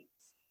 too late.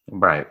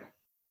 Right.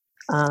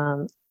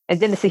 And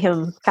then to see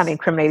him kind of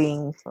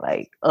incriminating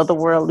like other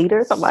world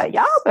leaders, I'm like,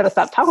 y'all better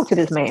stop talking to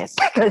this man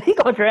because he's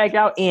gonna drag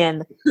y'all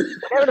in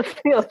whatever the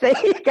field that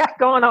he got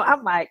going on.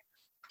 I'm like,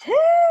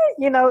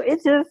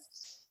 it's just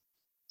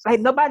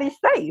like nobody's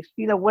safe.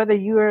 Whether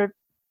you're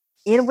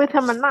in with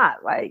him or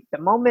not. Like the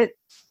moment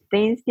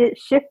things get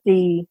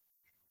shifty,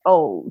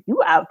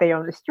 you out there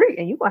on the street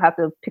and you're gonna have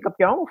to pick up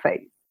your own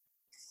face.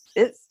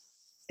 It's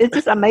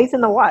just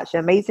amazing to watch,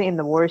 amazing in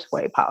the worst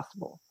way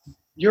possible.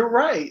 You're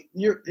right.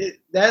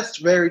 That's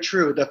very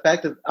true. The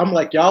fact that I'm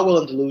like, y'all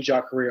willing to lose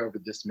your career over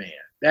this man.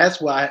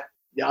 That's why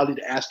y'all need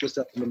to ask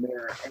yourself in the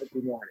mirror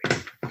every morning.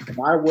 Am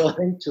I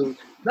willing to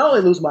not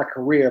only lose my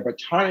career, but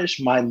tarnish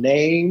my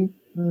name,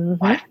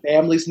 my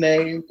family's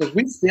name? Because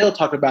we still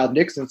talk about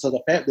Nixon. So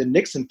the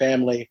Nixon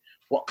family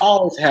will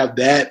always have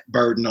that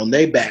burden on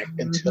their back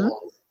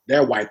until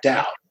they're wiped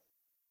out.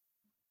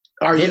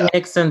 Did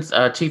Nixon's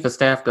chief of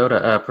staff go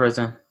to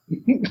prison?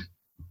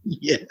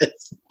 Yes.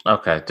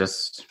 Okay,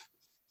 just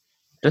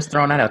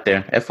throwing that out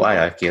there.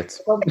 FYI, kids.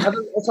 That's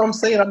what I'm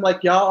saying. I'm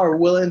like, y'all are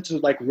willing to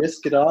like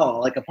risk it all.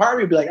 Like a part of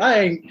me would be like,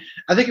 I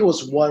think it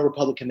was one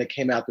Republican that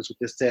came out with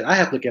this said, I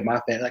have to look at my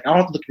family. Like I don't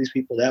have to look at these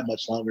people that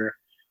much longer,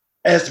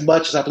 as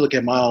much as I have to look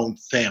at my own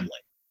family.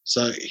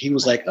 So he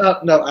was like,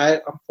 no, I'm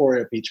for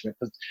impeachment.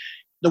 Because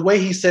the way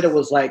he said it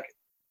was like,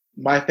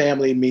 my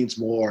family means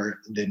more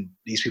than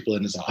these people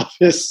in his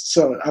office.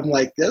 So I'm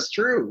like, that's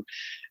true.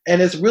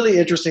 And it's really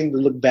interesting to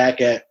look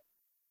back at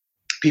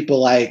people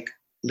like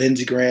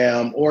Lindsey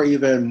Graham or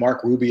even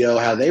Mark Rubio,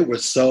 how they were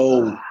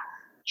so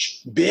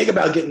big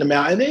about getting them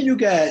out. And then you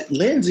got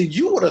Lindsey.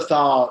 You would have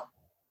thought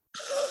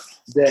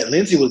that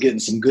Lindsey was getting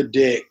some good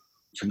dick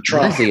from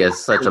Trump. Lindsey is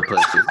such a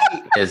pussy.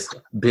 Is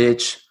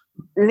bitch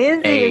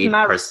Lindsey is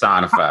my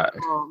personified.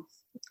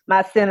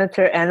 My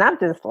senator, and I'm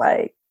just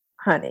like,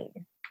 honey,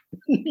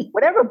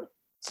 whatever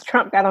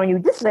Trump got on you,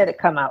 just let it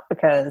come out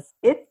because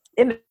it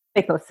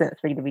makes no sense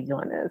for you to be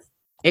doing this.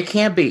 It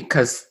can't be,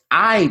 because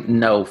I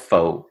know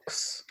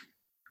folks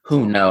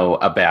who know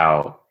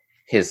about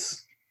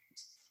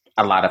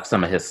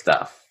some of his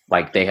stuff.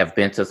 Like they have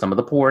been to some of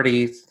the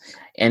parties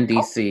in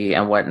DC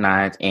and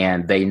whatnot,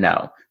 and they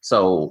know.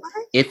 So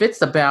if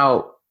it's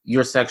about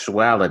your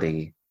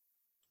sexuality,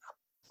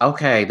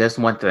 okay, there's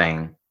one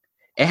thing.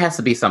 It has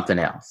to be something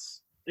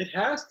else. It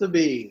has to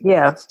be.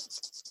 Yeah.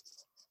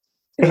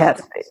 It has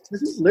to be.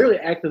 He's literally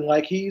acting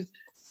like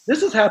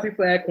this is how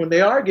people act when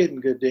they are getting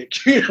good dick.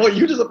 You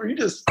just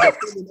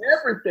in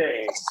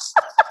everything.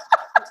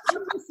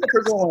 I'm just sitting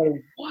there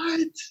going,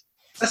 what?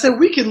 I said,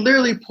 we can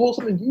literally pull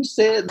something you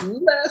said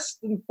less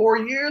than 4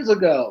 years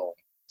ago.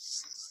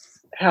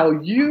 How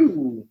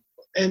you,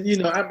 and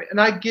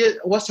I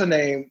get, what's her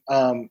name?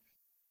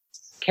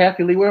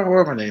 Kathy Lee,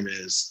 whatever her name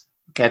is.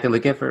 Kathy Lee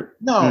Gifford?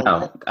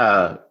 No.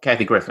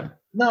 Kathy Griffin.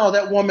 No,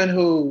 that woman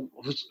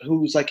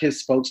who's like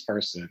his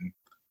spokesperson.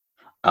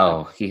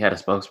 Oh, he had a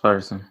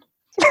spokesperson?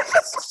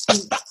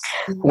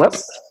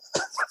 Whoops.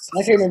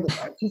 I can't remember.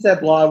 She's that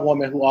blonde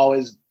woman who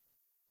always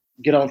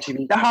get on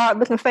TV. The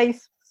hard-looking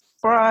face,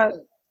 broad.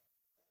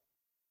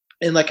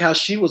 And like how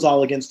she was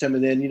all against him,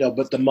 and then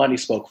but the money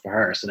spoke for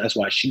her, so that's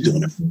why she's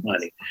doing it for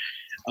money.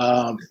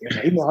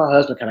 Even her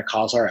husband kind of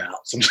calls her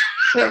out.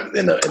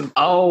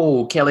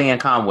 Kellyanne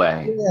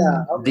Conway.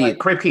 Yeah, the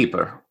Crypt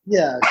Keeper.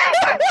 Yeah,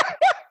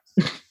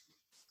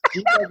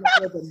 she doesn't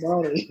have the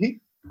money.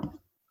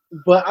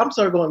 But I'm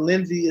sort of going,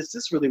 Lindsey, is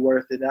this really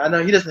worth it? Now, I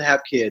know he doesn't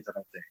have kids, I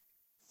don't think.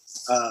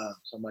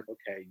 So I'm like,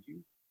 okay,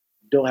 you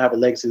don't have a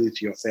legacy to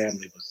your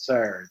family, but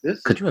sir,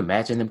 Could you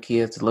imagine them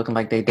kids looking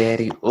like their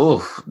daddy?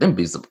 Oof, them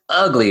be some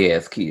ugly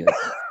ass kids.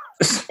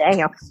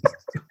 Damn.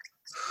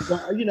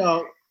 But,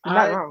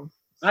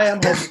 I am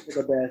hoping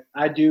for the best.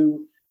 I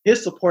do.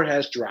 His support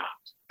has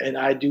dropped, and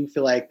I do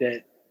feel like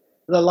that.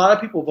 A lot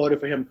of people voted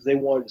for him because they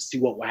wanted to see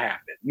what would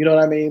happen. You know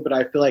what I mean? But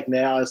I feel like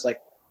now it's like,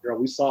 girl,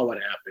 we saw what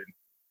happened.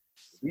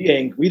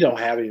 We don't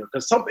have it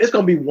because it's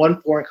gonna be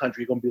one foreign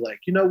country gonna be like,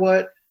 you know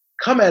what?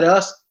 Come at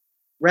us,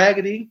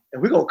 raggedy,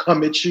 and we're gonna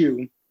come at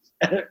you.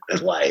 And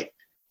like,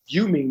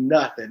 you mean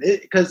nothing.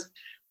 Because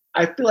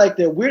I feel like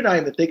that we're not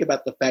even thinking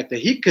about the fact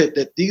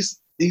that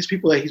these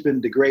people that he's been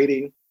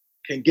degrading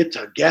can get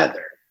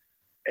together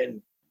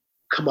and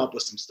come up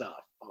with some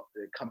stuff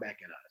and come back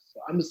at us. So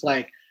I'm just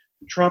like,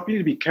 Trump, you need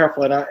to be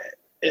careful. And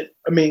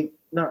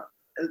not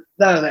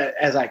that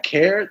as I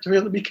care to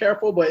really be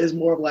careful, but it's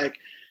more of like,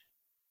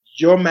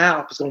 your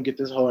mouth is going to get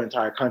this whole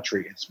entire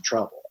country in some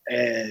trouble.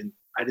 And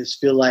I just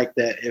feel like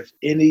that if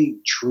any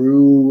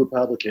true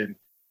Republican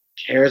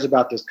cares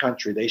about this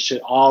country, they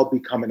should all be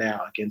coming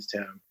out against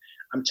him.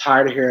 I'm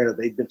tired of hearing that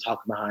they've been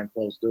talking behind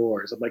closed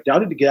doors. I'm like, y'all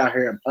need to get out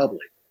here in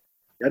public.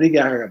 Y'all need to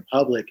get out here in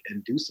public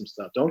and do some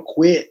stuff. Don't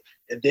quit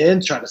and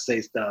then try to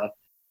say stuff.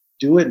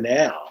 Do it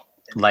now.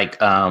 Like,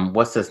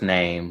 what's his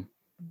name?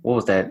 What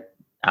was that?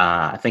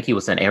 I think he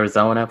was in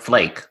Arizona.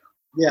 Flake.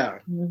 Yeah.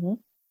 Mm-hmm.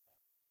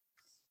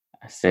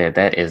 I said,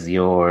 that is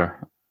you are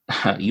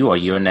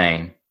your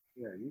name.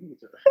 Yeah, you need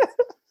to.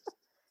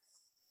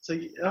 So,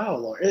 oh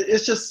Lord,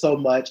 it's just so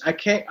much. I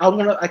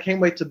can't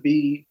wait to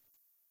be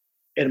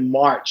in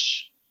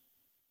March,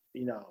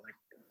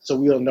 so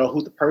we'll know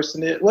who the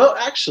person is. Well,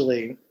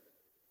 actually,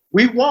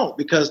 we won't,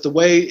 because the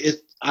way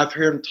I'm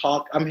hearing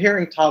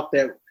talk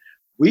that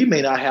we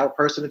may not have a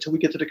person until we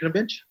get to the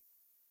convention.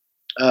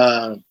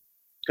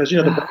 Because,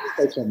 the Golden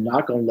States are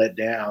not going to let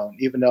down,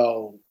 even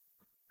though,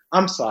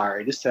 I'm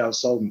sorry, this sounds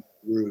so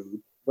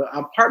rude, but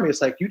part of me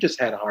is like, you just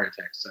had a heart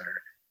attack, sir.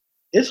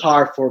 It's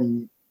hard for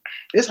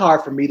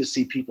me to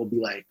see people be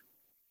like,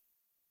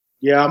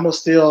 yeah, I'm going to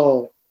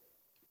still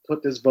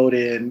put this vote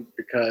in,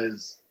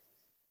 because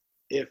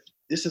if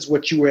this is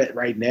what you were at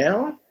right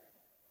now,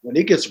 when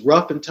it gets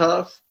rough and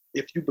tough,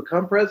 if you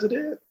become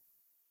president,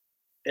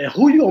 and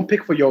who you going to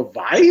pick for your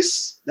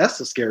vice, that's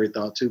a scary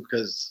thought too,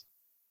 because,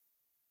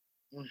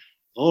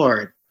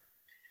 Lord.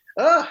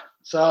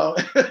 So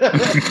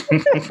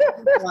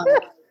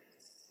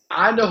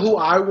I know who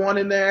I want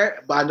in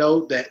there, but I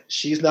know that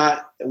she's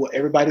not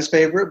everybody's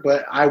favorite,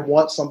 but I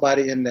want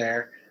somebody in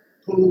there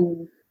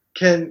who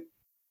can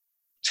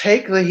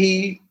take the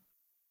heat,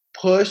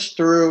 push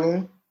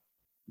through,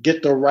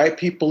 get the right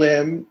people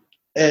in,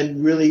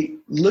 and really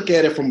look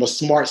at it from a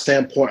smart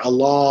standpoint, a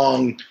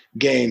long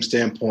game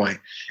standpoint,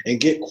 and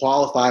get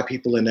qualified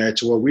people in there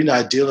to where we're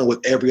not dealing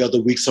with every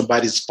other week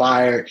somebody's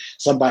fired,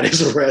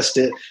 somebody's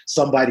arrested,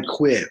 somebody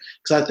quit.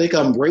 Because I think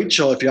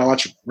Rachel, if y'all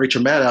watch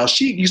Rachel Maddow,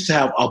 she used to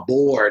have a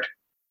board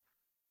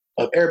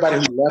of everybody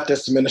who left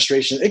this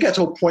administration. It got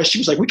to a point she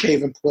was like, we can't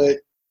even put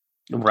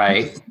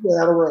right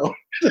out of room.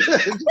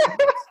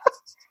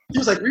 He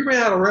was like, we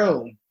ran out of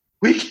room.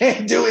 We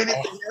can't do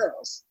anything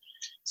else.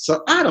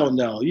 So I don't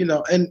know,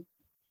 and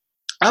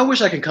I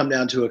wish I could come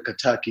down to a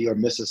Kentucky or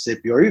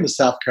Mississippi or even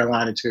South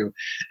Carolina too,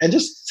 and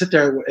just sit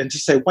there and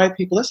just say, white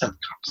people, let's have a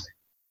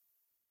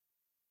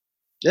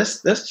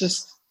conversation.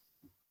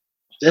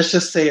 Let's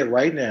just say it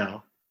right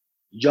now.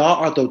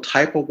 Y'all are the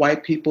type of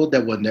white people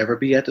that will never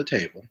be at the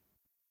table.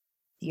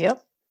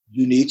 Yep.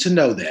 You need to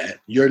know that.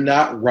 You're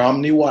not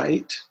Romney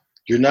white.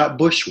 You're not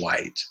Bush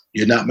white.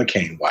 You're not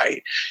McCain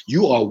white.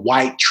 You are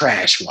white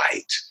trash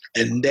white.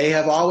 And they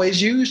have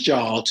always used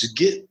y'all to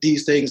get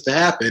these things to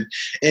happen.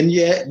 And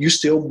yet you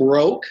still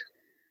broke,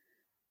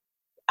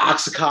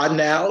 Oxycontin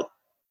out,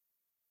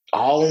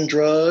 all on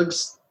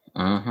drugs,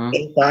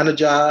 can't find a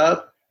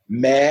job,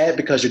 mad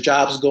because your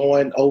job's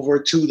going over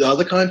to the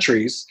other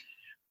countries.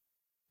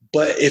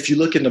 But if you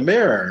look in the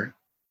mirror,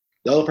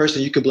 the only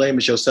person you can blame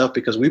is yourself,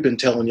 because we've been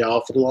telling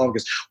y'all for the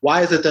longest.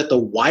 Why is it that the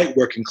white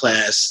working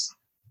class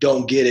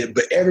don't get it,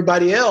 but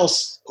everybody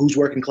else who's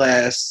working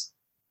class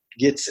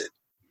gets it?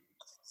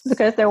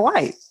 Because they're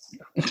white.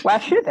 Why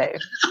should they?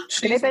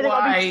 She's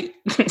white.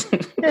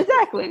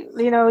 Exactly.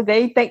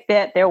 They think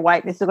that their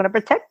whiteness is going to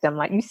protect them.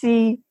 Like, you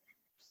see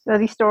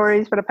these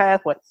stories for the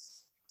past,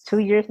 2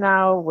 years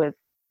now, with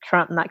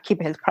Trump not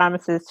keeping his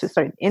promises to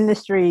certain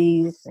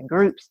industries and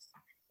groups,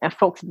 and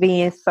folks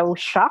being so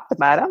shocked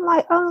about it. I'm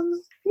like,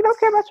 you don't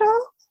care about y'all?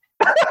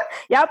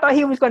 Y'all thought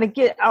he was going to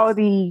get all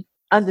the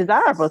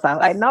undesirables out.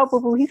 Like, no,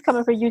 boo-boo, he's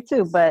coming for you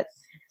too. But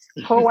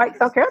poor whites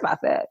don't care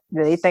about that.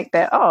 They think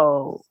that,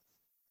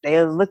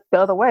 they'll look the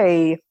other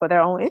way for their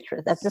own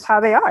interest. That's just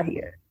how they are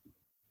here.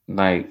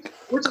 Like,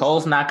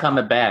 Cole's not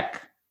coming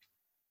back.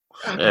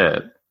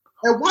 And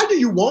why do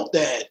you want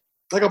that?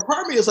 Like, a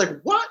part of me is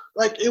like, what?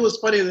 Like, it was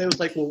funny that it was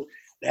like, well,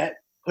 that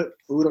put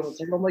food on the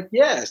table. I'm like,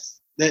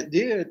 yes, that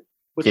did.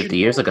 But 50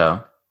 years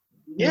ago.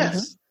 Yes.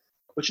 Mm-hmm.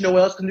 But you know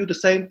what else can do the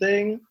same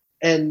thing?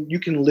 And you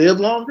can live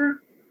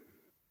longer?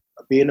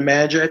 Being a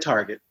manager at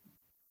Target.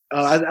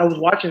 I was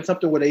watching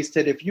something where they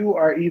said if you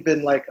are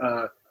even like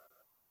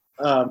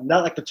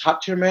not like the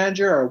top tier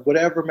manager or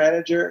whatever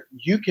manager,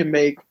 you can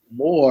make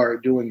more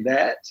doing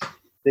that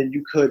than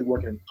you could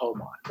working in coal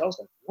mines. I was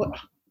like, what?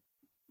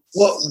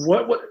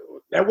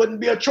 That wouldn't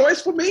be a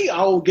choice for me.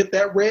 I'll get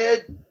that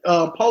red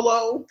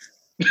polo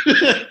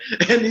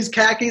and these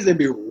khakis and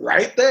be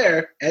right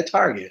there at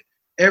Target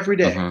every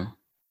day.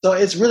 So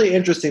it's really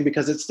interesting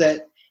because it's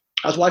that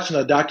I was watching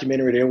a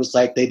documentary. It was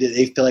like they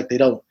feel like they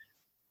don't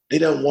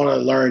want to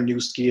learn new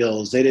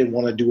skills. They didn't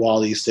want to do all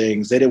these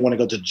things. They didn't want to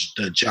go to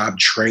the job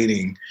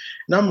training.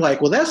 And I'm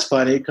like, well, that's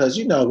funny because,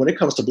 when it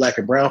comes to Black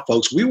and brown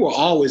folks, we were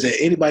always at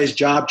anybody's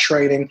job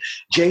training,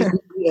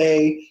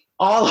 JBA,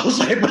 all those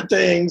type of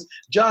things,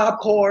 Job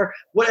Corps,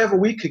 whatever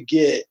we could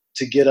get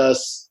to get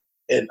us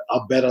in a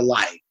better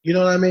light. You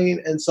know what I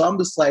mean? And so I'm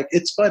just like,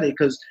 it's funny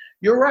because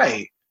you're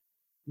right.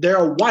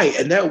 They're white,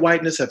 and that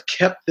whiteness have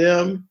kept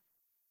them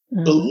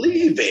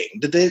believing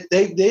that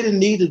they didn't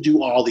need to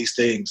do all these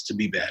things to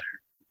be better.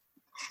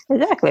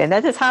 Exactly. And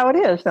that's just how it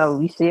is. So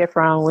we see it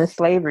from when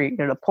slavery,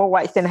 the poor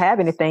whites didn't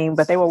have anything,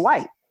 but they were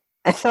white.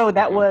 And so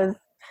that was,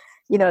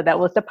 that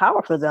was the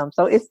power for them.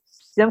 So it's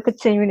them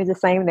continuing the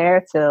same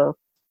narrative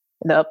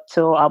up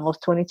till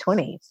almost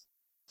 2020.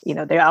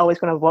 They're always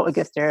going to vote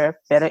against their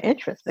better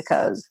interests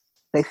because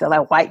they feel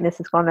like whiteness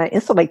is going to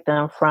insulate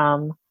them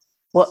from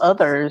what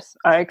others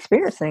are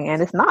experiencing,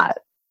 and it's not.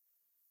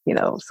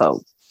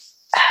 So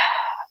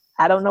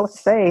I don't know what to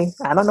say.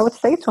 I don't know what to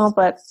say to them,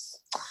 but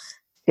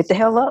get the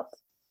hell up.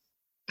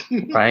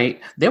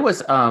 Right. There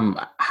was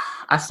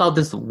I saw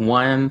this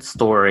one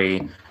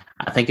story,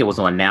 I think it was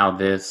on Now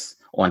This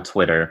on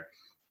Twitter,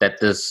 that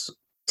this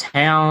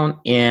town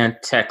in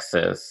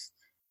Texas,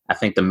 I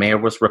think the mayor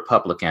was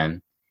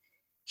Republican.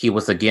 He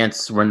was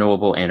against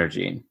renewable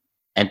energy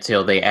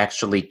until they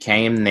actually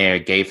came there,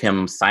 gave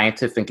him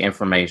scientific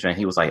information.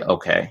 He was like,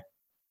 okay,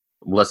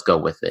 let's go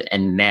with it.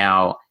 And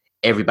now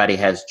everybody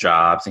has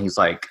jobs. And he's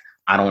like,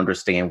 I don't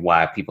understand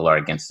why people are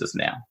against this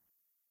now.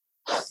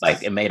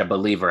 Like, it made a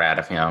believer out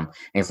of him. And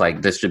he's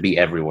like, this should be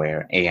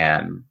everywhere.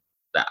 And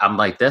I'm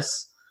like,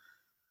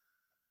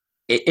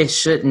 it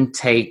shouldn't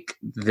take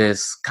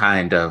this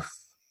kind of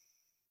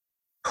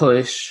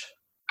push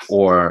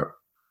or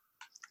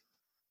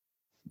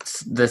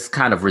this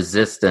kind of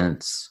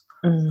resistance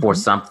for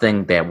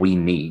something that we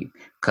need.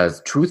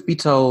 Because truth be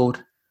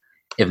told,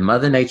 if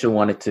Mother Nature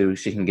wanted to,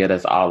 she can get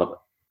us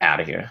all out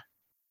of here.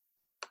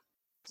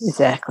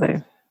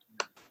 Exactly.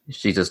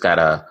 She just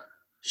gotta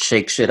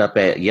shake shit up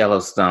at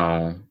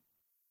Yellowstone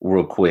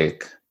real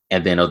quick,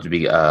 and then it'll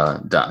be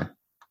done.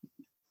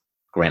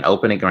 Grand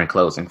opening, grand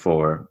closing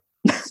for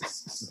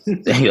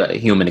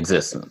human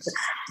existence.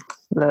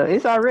 Look,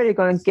 it's already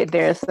going to get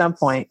there at some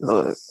point.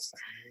 Look.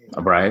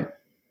 Right?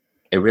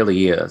 It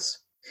really is.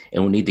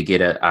 And we need to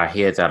get our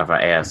heads out of our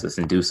asses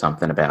and do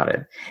something about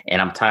it.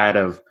 And I'm tired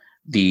of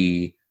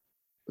the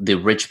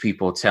rich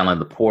people telling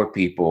the poor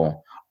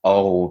people,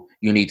 oh,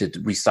 you need to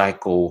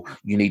recycle,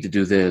 you need to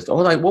do this. Oh,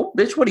 like, well,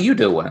 bitch, what are you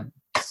doing?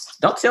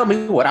 Don't tell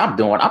me what I'm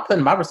doing. I'm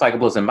putting my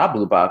recyclables in my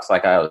blue box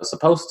like I was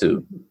supposed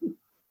to.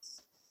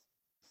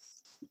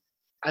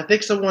 I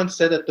think someone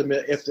said that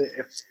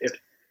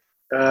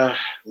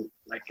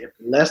if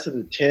less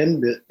than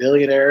 10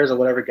 billionaires or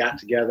whatever got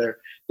together,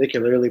 they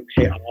can literally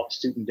pay off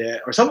student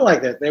debt or something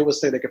like that. They would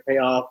say they could pay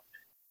off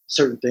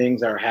certain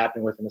things that are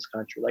happening within this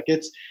country.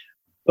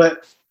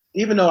 But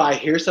even though I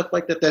hear stuff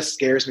like that, that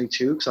scares me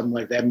too. Because I'm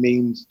like, that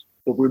means,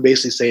 but we're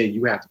basically saying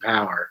you have the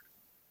power.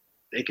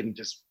 They can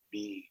just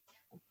be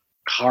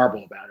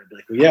horrible about it.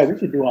 Like, well, yeah, we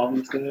can do all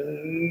these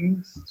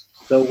things.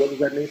 So what does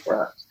that mean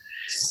for us?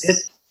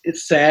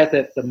 It's sad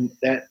that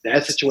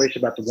that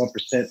situation about the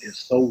 1% is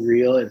so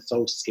real and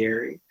so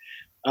scary.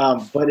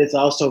 But it's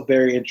also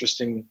very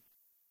interesting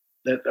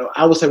that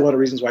I would say one of the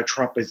reasons why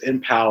Trump is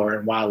in power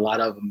and why a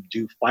lot of them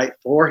do fight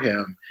for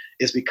him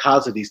is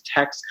because of these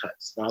tax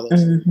cuts and all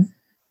those things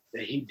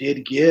that he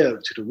did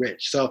give to the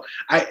rich. So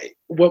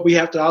what we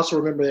have to also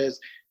remember is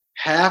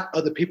half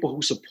of the people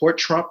who support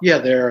Trump, yeah,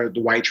 they're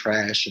the white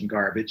trash and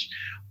garbage,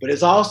 but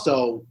it's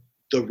also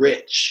the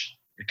rich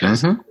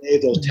because he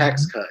gave those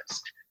tax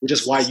cuts. Which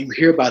is why you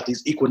hear about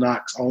these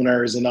Equinox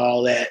owners and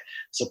all that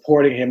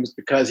supporting him, is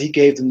because he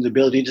gave them the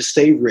ability to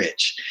stay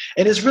rich.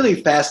 And it's really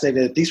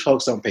fascinating that these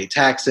folks don't pay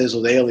taxes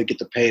or they only get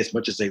to pay as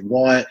much as they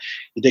want.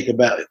 You think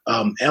about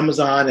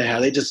Amazon and how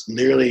they just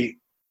literally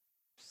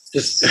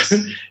just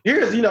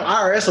here's,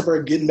 IRS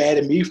are getting mad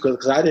at me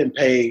because I didn't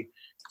pay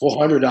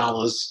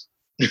 $400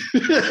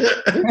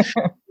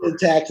 in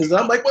taxes.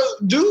 I'm like, well,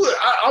 dude,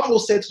 I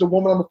almost said to the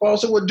woman on the phone, I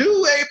said, well,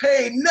 dude ain't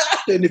paid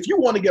nothing. If you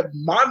want to get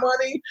my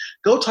money,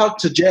 go talk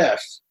to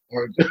Jeff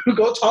or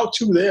go talk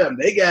to them.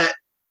 They got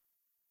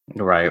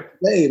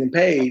paid and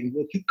paid.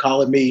 They keep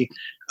calling me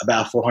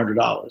about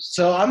 $400.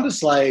 So I'm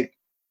just like,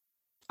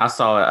 I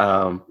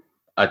saw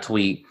a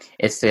tweet.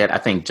 It said, I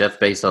think Jeff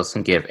Bezos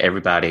can give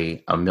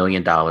everybody $1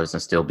 million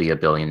and still be a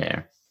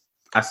billionaire.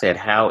 I said,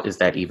 how is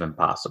that even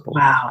possible?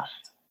 Wow.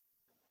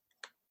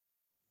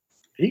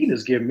 He can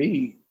just give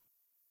me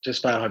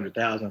just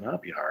 500,000. I'll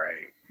be all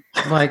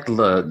right. Like,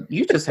 look,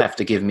 you just have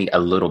to give me a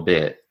little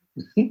bit.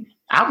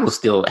 I'll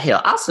still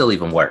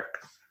even work.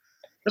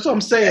 That's what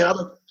I'm saying.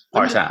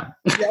 Part time.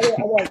 Yeah,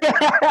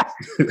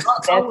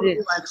 I would be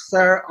like,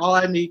 sir, all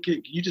I need,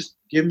 you just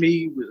give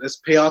me, let's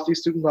pay off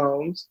these student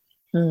loans.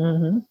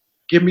 Mm-hmm.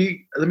 Give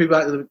me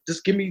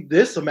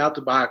this amount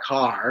to buy a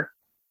car.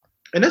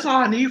 And that's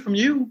all I need from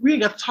you. We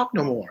ain't got to talk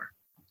no more.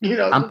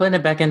 I'm putting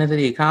it back into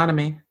the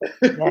economy.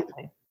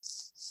 Exactly.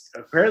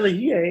 Apparently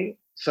he ain't.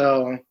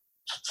 So,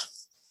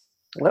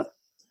 well,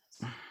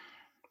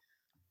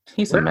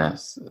 he's a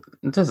mess.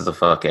 This is a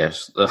fuck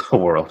ass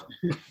world.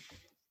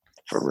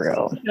 For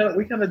real.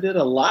 We kind of did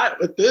a lot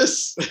with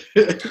this.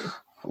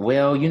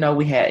 Well,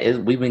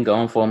 we've been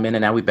going for a minute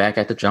now. We back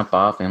at the jump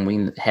off, and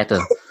we had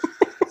to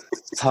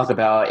talk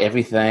about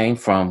everything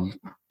from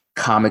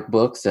comic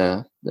books,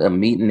 a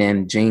meeting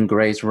in Jean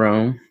Grey's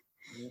room,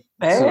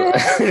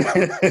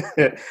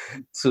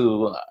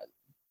 to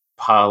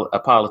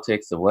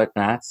politics and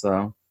whatnot.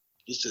 So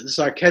this is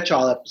our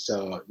catch-all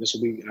episode. This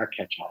will be our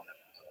catch-all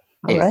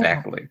episode.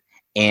 Exactly.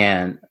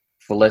 And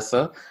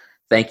Felissa,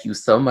 thank you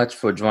so much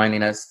for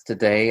joining us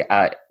today.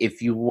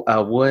 If you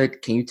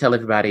would, can you tell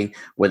everybody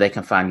where they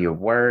can find your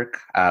work,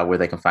 where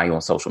they can find you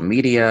on social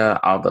media,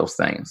 all those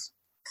things?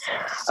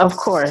 Of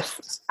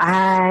course.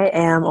 I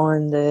am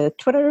on the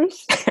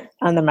Twitters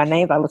under my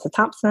name, Alyssa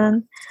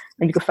Thompson.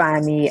 And you can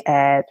find me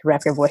at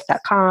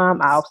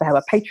rapyourvoice.com. I also have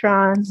a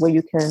Patreon where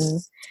you can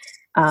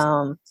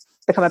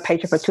become a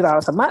patron for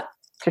 $2 a month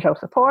to show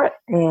support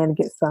and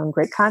get some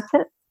great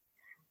content.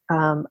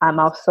 I'm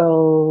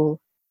also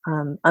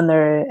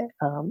under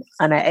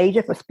an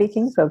agent for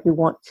speaking. So if you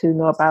want to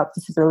know about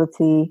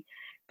disability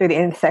through the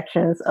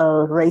intersections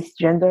of race,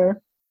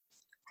 gender,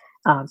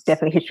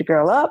 definitely hit your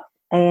girl up.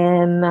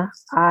 And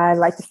I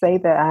like to say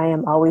that I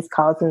am always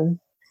causing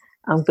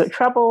good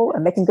trouble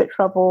and making good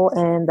trouble.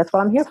 And that's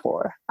what I'm here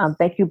for.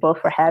 Thank you both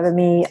for having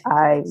me.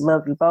 I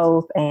love you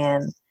both.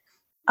 And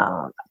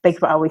thank you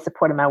for always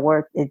supporting my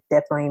work. It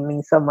definitely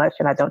means so much.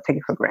 And I don't take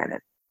it for granted.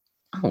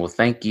 Oh, well,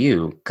 thank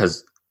you.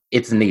 Because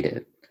it's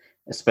needed,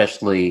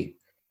 especially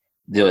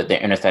the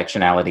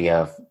intersectionality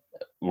of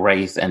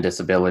race and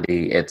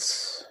disability.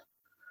 It's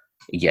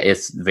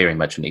very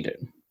much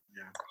needed.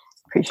 Yeah.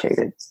 Appreciate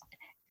it.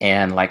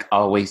 And like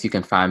always, you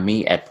can find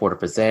me at Porter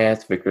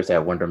Pizzazz, Victor's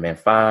at Wonderman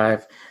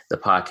 5. The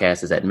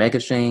podcast is at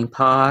Megashine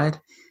Pod.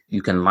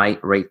 You can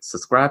like, rate,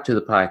 subscribe to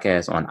the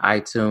podcast on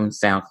iTunes,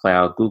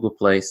 SoundCloud, Google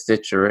Play,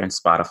 Stitcher, and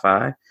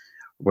Spotify.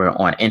 We're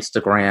on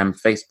Instagram,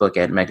 Facebook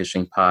at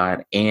Megashine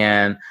Pod.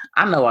 And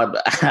I know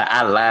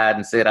I lied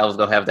and said I was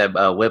going to have that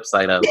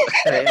website up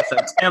in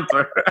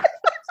September.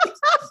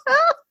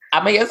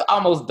 I mean, it's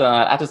almost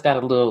done. I just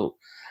got a little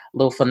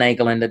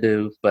finagling to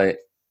do, but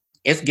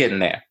it's getting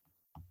there.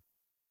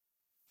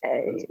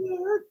 Hey.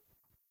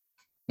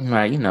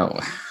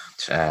 Well,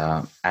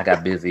 child, I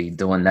got busy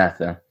doing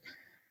nothing.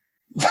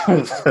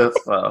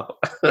 So,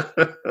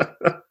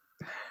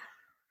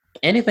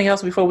 anything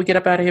else before we get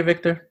up out of here,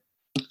 Victor?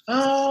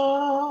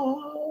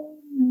 No.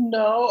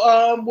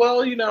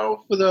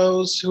 Well, for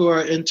those who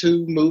are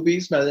into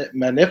movies,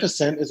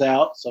 Magnificent is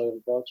out, so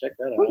go check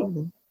that out.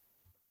 Ooh.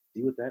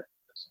 See what that's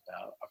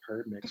about. I've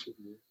heard mixed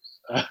reviews,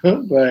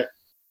 but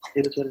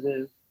it is what it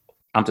is.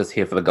 I'm just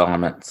here for the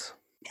garments.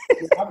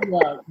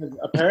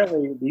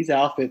 Apparently, these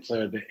outfits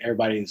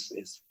everybody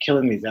is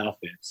killing these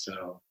outfits,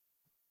 so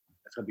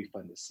it's gonna be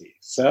fun to see.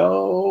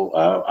 So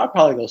I'll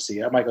probably go see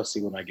it. I might go see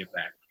when I get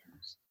back.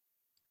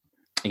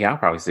 Yeah, I'll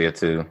probably see it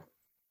too.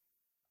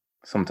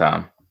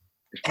 Sometime.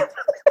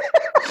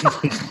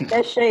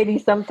 That's shady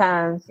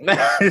sometimes.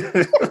 Yeah,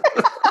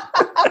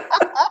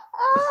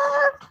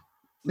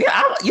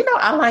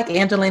 I like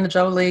Angelina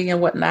Jolie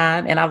and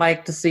whatnot, and I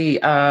like to see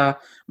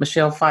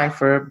Michelle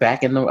Pfeiffer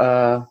back in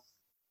the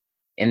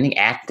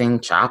acting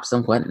chops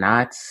and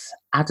whatnot.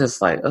 I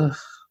just like,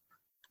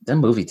 the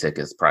movie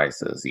tickets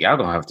prices. Y'all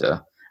gonna have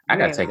to. I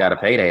gotta take out a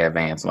payday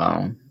advance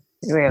loan.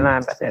 You ain't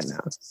lying about that now.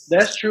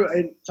 That's true.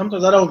 And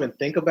sometimes I don't even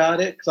think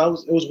about it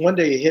because it was one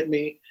day it hit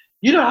me.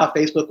 You know how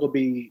Facebook will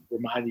be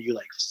reminding you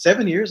like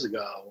 7 years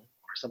ago or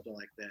something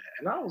like that,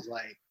 and I was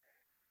like,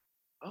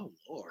 oh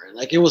Lord,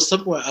 like it was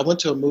somewhere. I went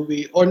to a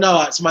movie, or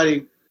no,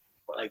 somebody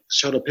like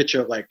showed a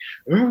picture of like,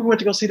 remember we went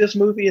to go see this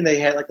movie and they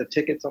had like the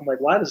tickets. I'm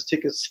like, why does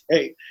tickets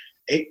say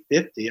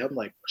 $8.50? I'm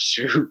like,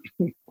 shoot,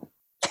 I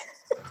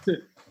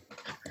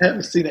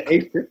haven't seen an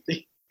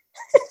 $8.50.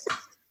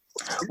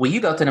 Well,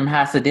 you go to them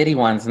Hasidity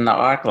ones in the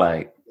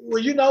ArcLight.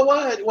 Well, you know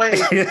what? Wait.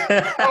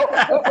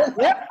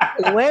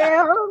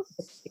 Well,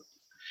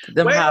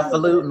 them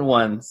highfalutin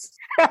ones.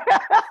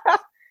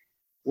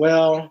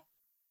 Well,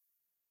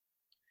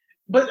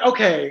 but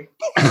okay.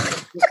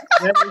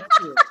 That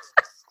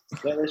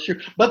is true.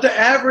 But the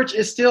average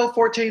is still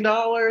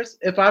 $14.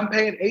 If I'm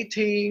paying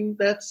 $18,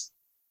 that's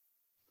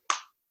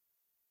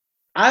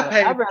I'd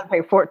rather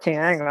pay $14.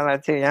 I ain't gonna lie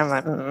to you. I'm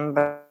like,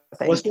 but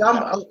well, see,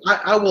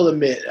 I will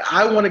admit,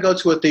 I want to go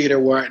to a theater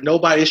where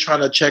nobody's trying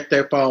to check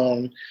their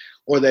phone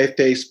or their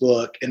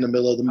Facebook in the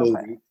middle of the movie.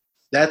 Okay.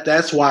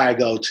 That's why I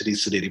go to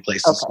these sedity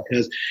places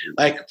because,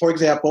 like, for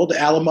example, the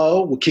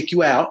Alamo will kick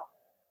you out.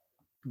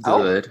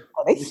 Good.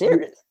 Oh, they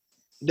serious.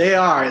 They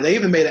are. They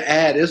even made an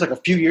ad. It was like a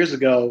few years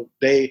ago.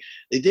 They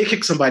did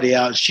kick somebody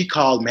out, and she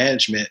called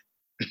management.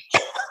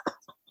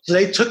 So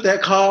they took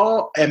that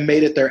call and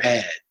made it their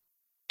ad.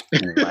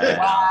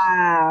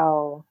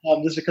 Wow.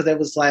 Just because it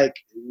was like,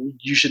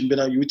 you shouldn't been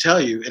on, you would tell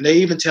you. And they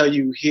even tell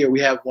you here,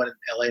 we have one in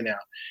LA now.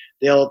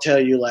 They'll tell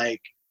you, like,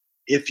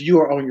 if you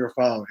are on your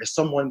phone, if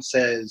someone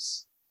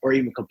says or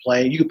even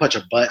complain, you can punch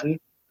a button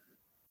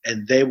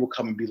and they will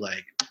come and be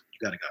like, you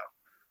got to go.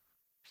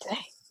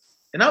 Dang.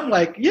 And I'm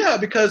like, yeah,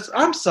 because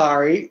I'm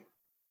sorry.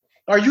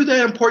 Are you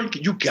that important?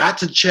 You got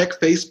to check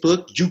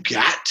Facebook. You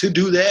got to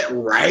do that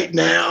right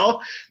now.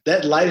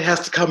 That light has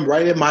to come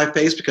right in my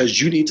face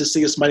because you need to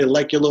see somebody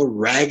like your little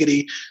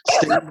raggedy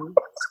statement.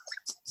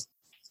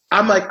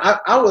 I'm like,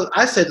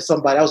 I said to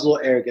somebody, I was a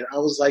little arrogant. I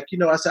was like,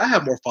 I said, I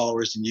have more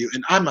followers than you,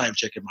 and I'm not even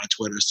checking my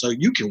Twitter, so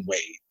you can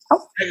wait.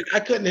 Oh. I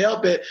couldn't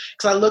help it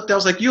because I looked, I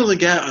was like, you only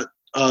got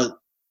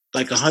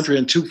like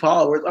 102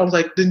 followers. I was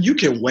like, then you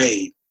can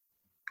wait.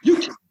 You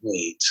can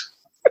wait.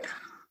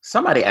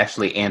 Somebody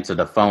actually answered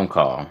a phone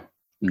call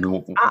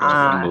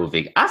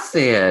movie. I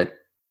said,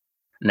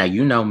 now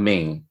you know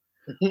me.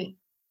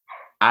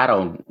 I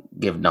don't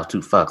give no two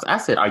fucks. I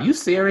said, are you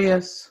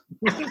serious?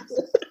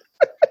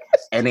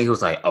 And he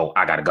was like, oh,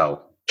 I gotta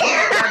go.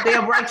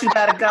 Goddamn right, you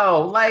gotta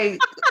go. Like,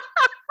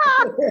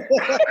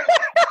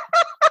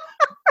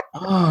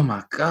 oh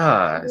my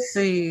God.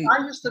 See,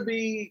 I used to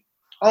be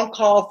on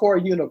call for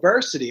a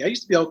university. I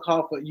used to be on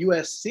call for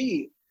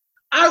USC.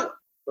 I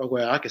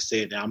can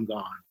say it now. I'm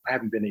gone. I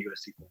haven't been to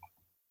USC for a while.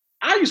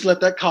 I used to let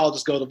that call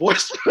just go to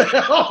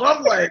voicemail.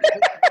 I'm like,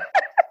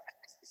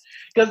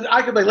 because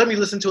I could like, let me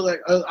listen to it.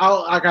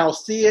 I'll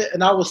see it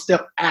and I will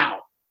step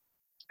out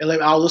and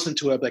I'll listen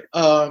to it. I'll be like,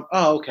 oh,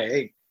 okay,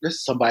 hey, this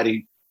is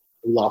somebody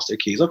who lost their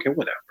keys. Okay,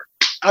 whatever.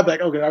 I'll be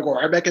like, okay, I'll go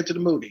right back into the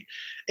movie.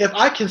 If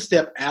I can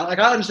step out, like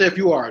I understand if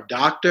you are a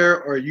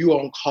doctor or you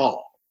on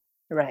call,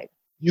 right?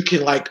 You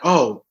can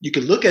you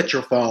can look at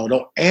your phone,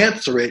 don't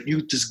answer it.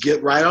 You just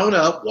get right on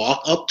up,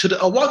 walk to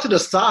the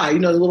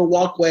side, the little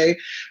walkway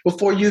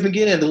before you even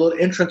get in, the little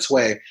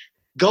entranceway.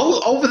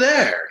 Go over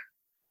there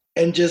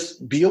and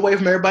just be away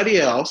from everybody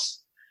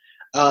else.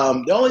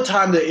 The only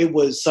time that it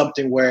was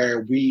something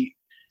where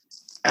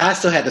I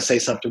still had to say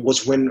something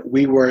was when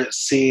we were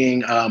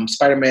seeing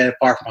Spider-Man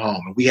Far From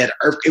Home. And we had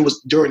it was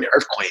during the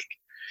earthquake.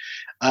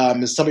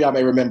 And some of y'all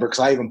may remember because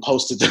I even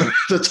posted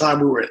the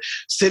time we were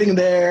sitting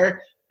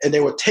there and they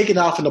were taking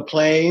off in the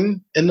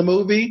plane in the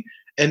movie,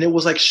 and it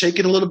was like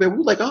shaking a little bit. We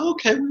were like, "Oh,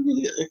 okay,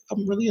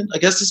 I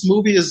guess this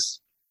movie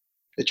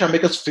they're trying to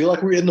make us feel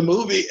like we're in the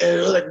movie." And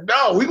it was like,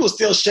 "No, we were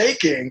still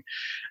shaking."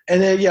 And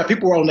then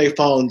people were on their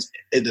phones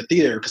in the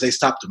theater because they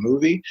stopped the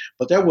movie.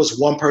 But there was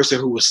one person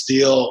who was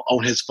still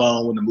on his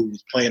phone when the movie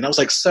was playing. I was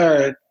like,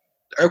 "Sir,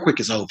 the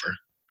earthquake is over."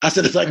 I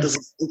said, "It's like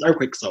this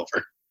earthquake is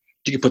over.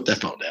 You can put that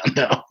phone down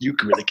now. You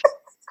can really."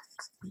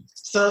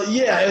 So,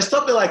 if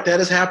something like that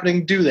is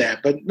happening, do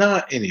that, but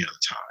not any other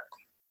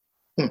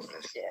time.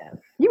 Yeah.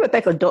 You would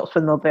think adults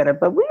would know better,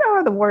 but we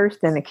are the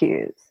worst than the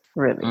kids,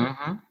 really.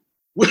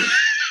 Mm-hmm.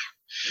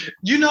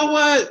 You know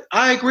what?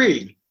 I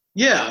agree.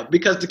 Yeah,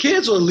 because the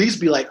kids will at least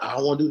be like, I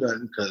don't want to do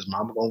nothing because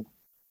mama going to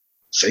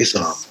say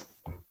something.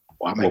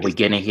 When we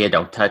get in here,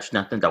 don't touch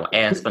nothing, don't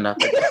ask for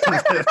nothing.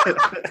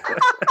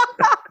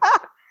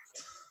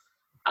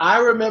 I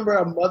remember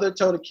a mother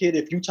told a kid,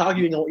 if you talk,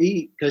 you ain't going to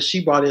eat, because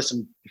she brought in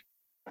some.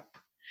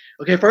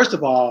 Okay, first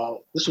of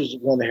all, this was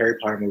one of the Harry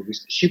Potter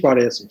movies. She brought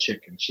in some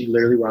chicken. She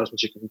literally brought in some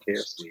chicken from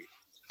KFC.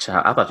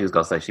 Child, I thought you was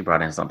going to say she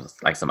brought in something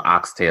like some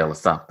oxtail or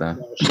something.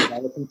 No, she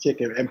brought in some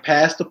chicken and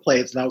passed the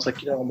plates. And I was like,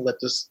 I'm going to let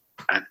this.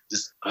 I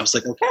was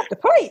like, okay. Pass the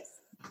plates.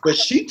 But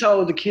she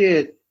told the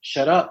kid,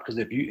 shut up, because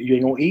if you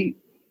ain't going to eat.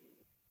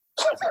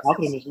 I was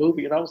talking in this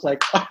movie, and I was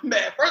like, oh,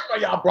 man, first of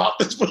all, y'all brought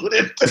this food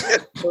into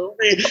this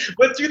movie.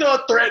 But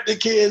threatening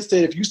kids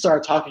that if you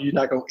start talking, you're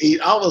not going to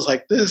eat. I was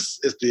like, this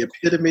is the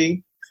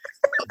epitome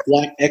of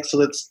Black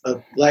excellence,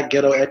 of Black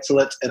ghetto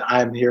excellence, and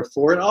I'm here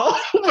for it all.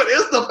 But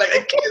it's the fact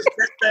that kids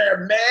sit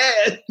there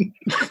mad,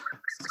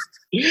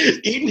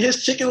 eating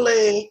his chicken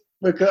leg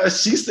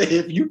because she said,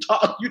 if you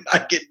talk, you're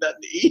not getting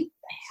nothing to eat.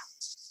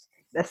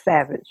 That's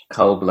savage.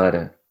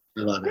 Cold-blooded.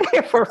 I love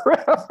it. For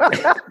real.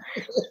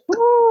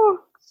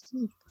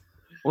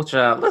 Well,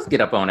 child, let's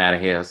get up on out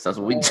of here. Since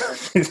we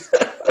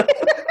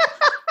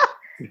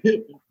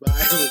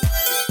Bye.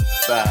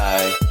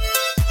 Bye.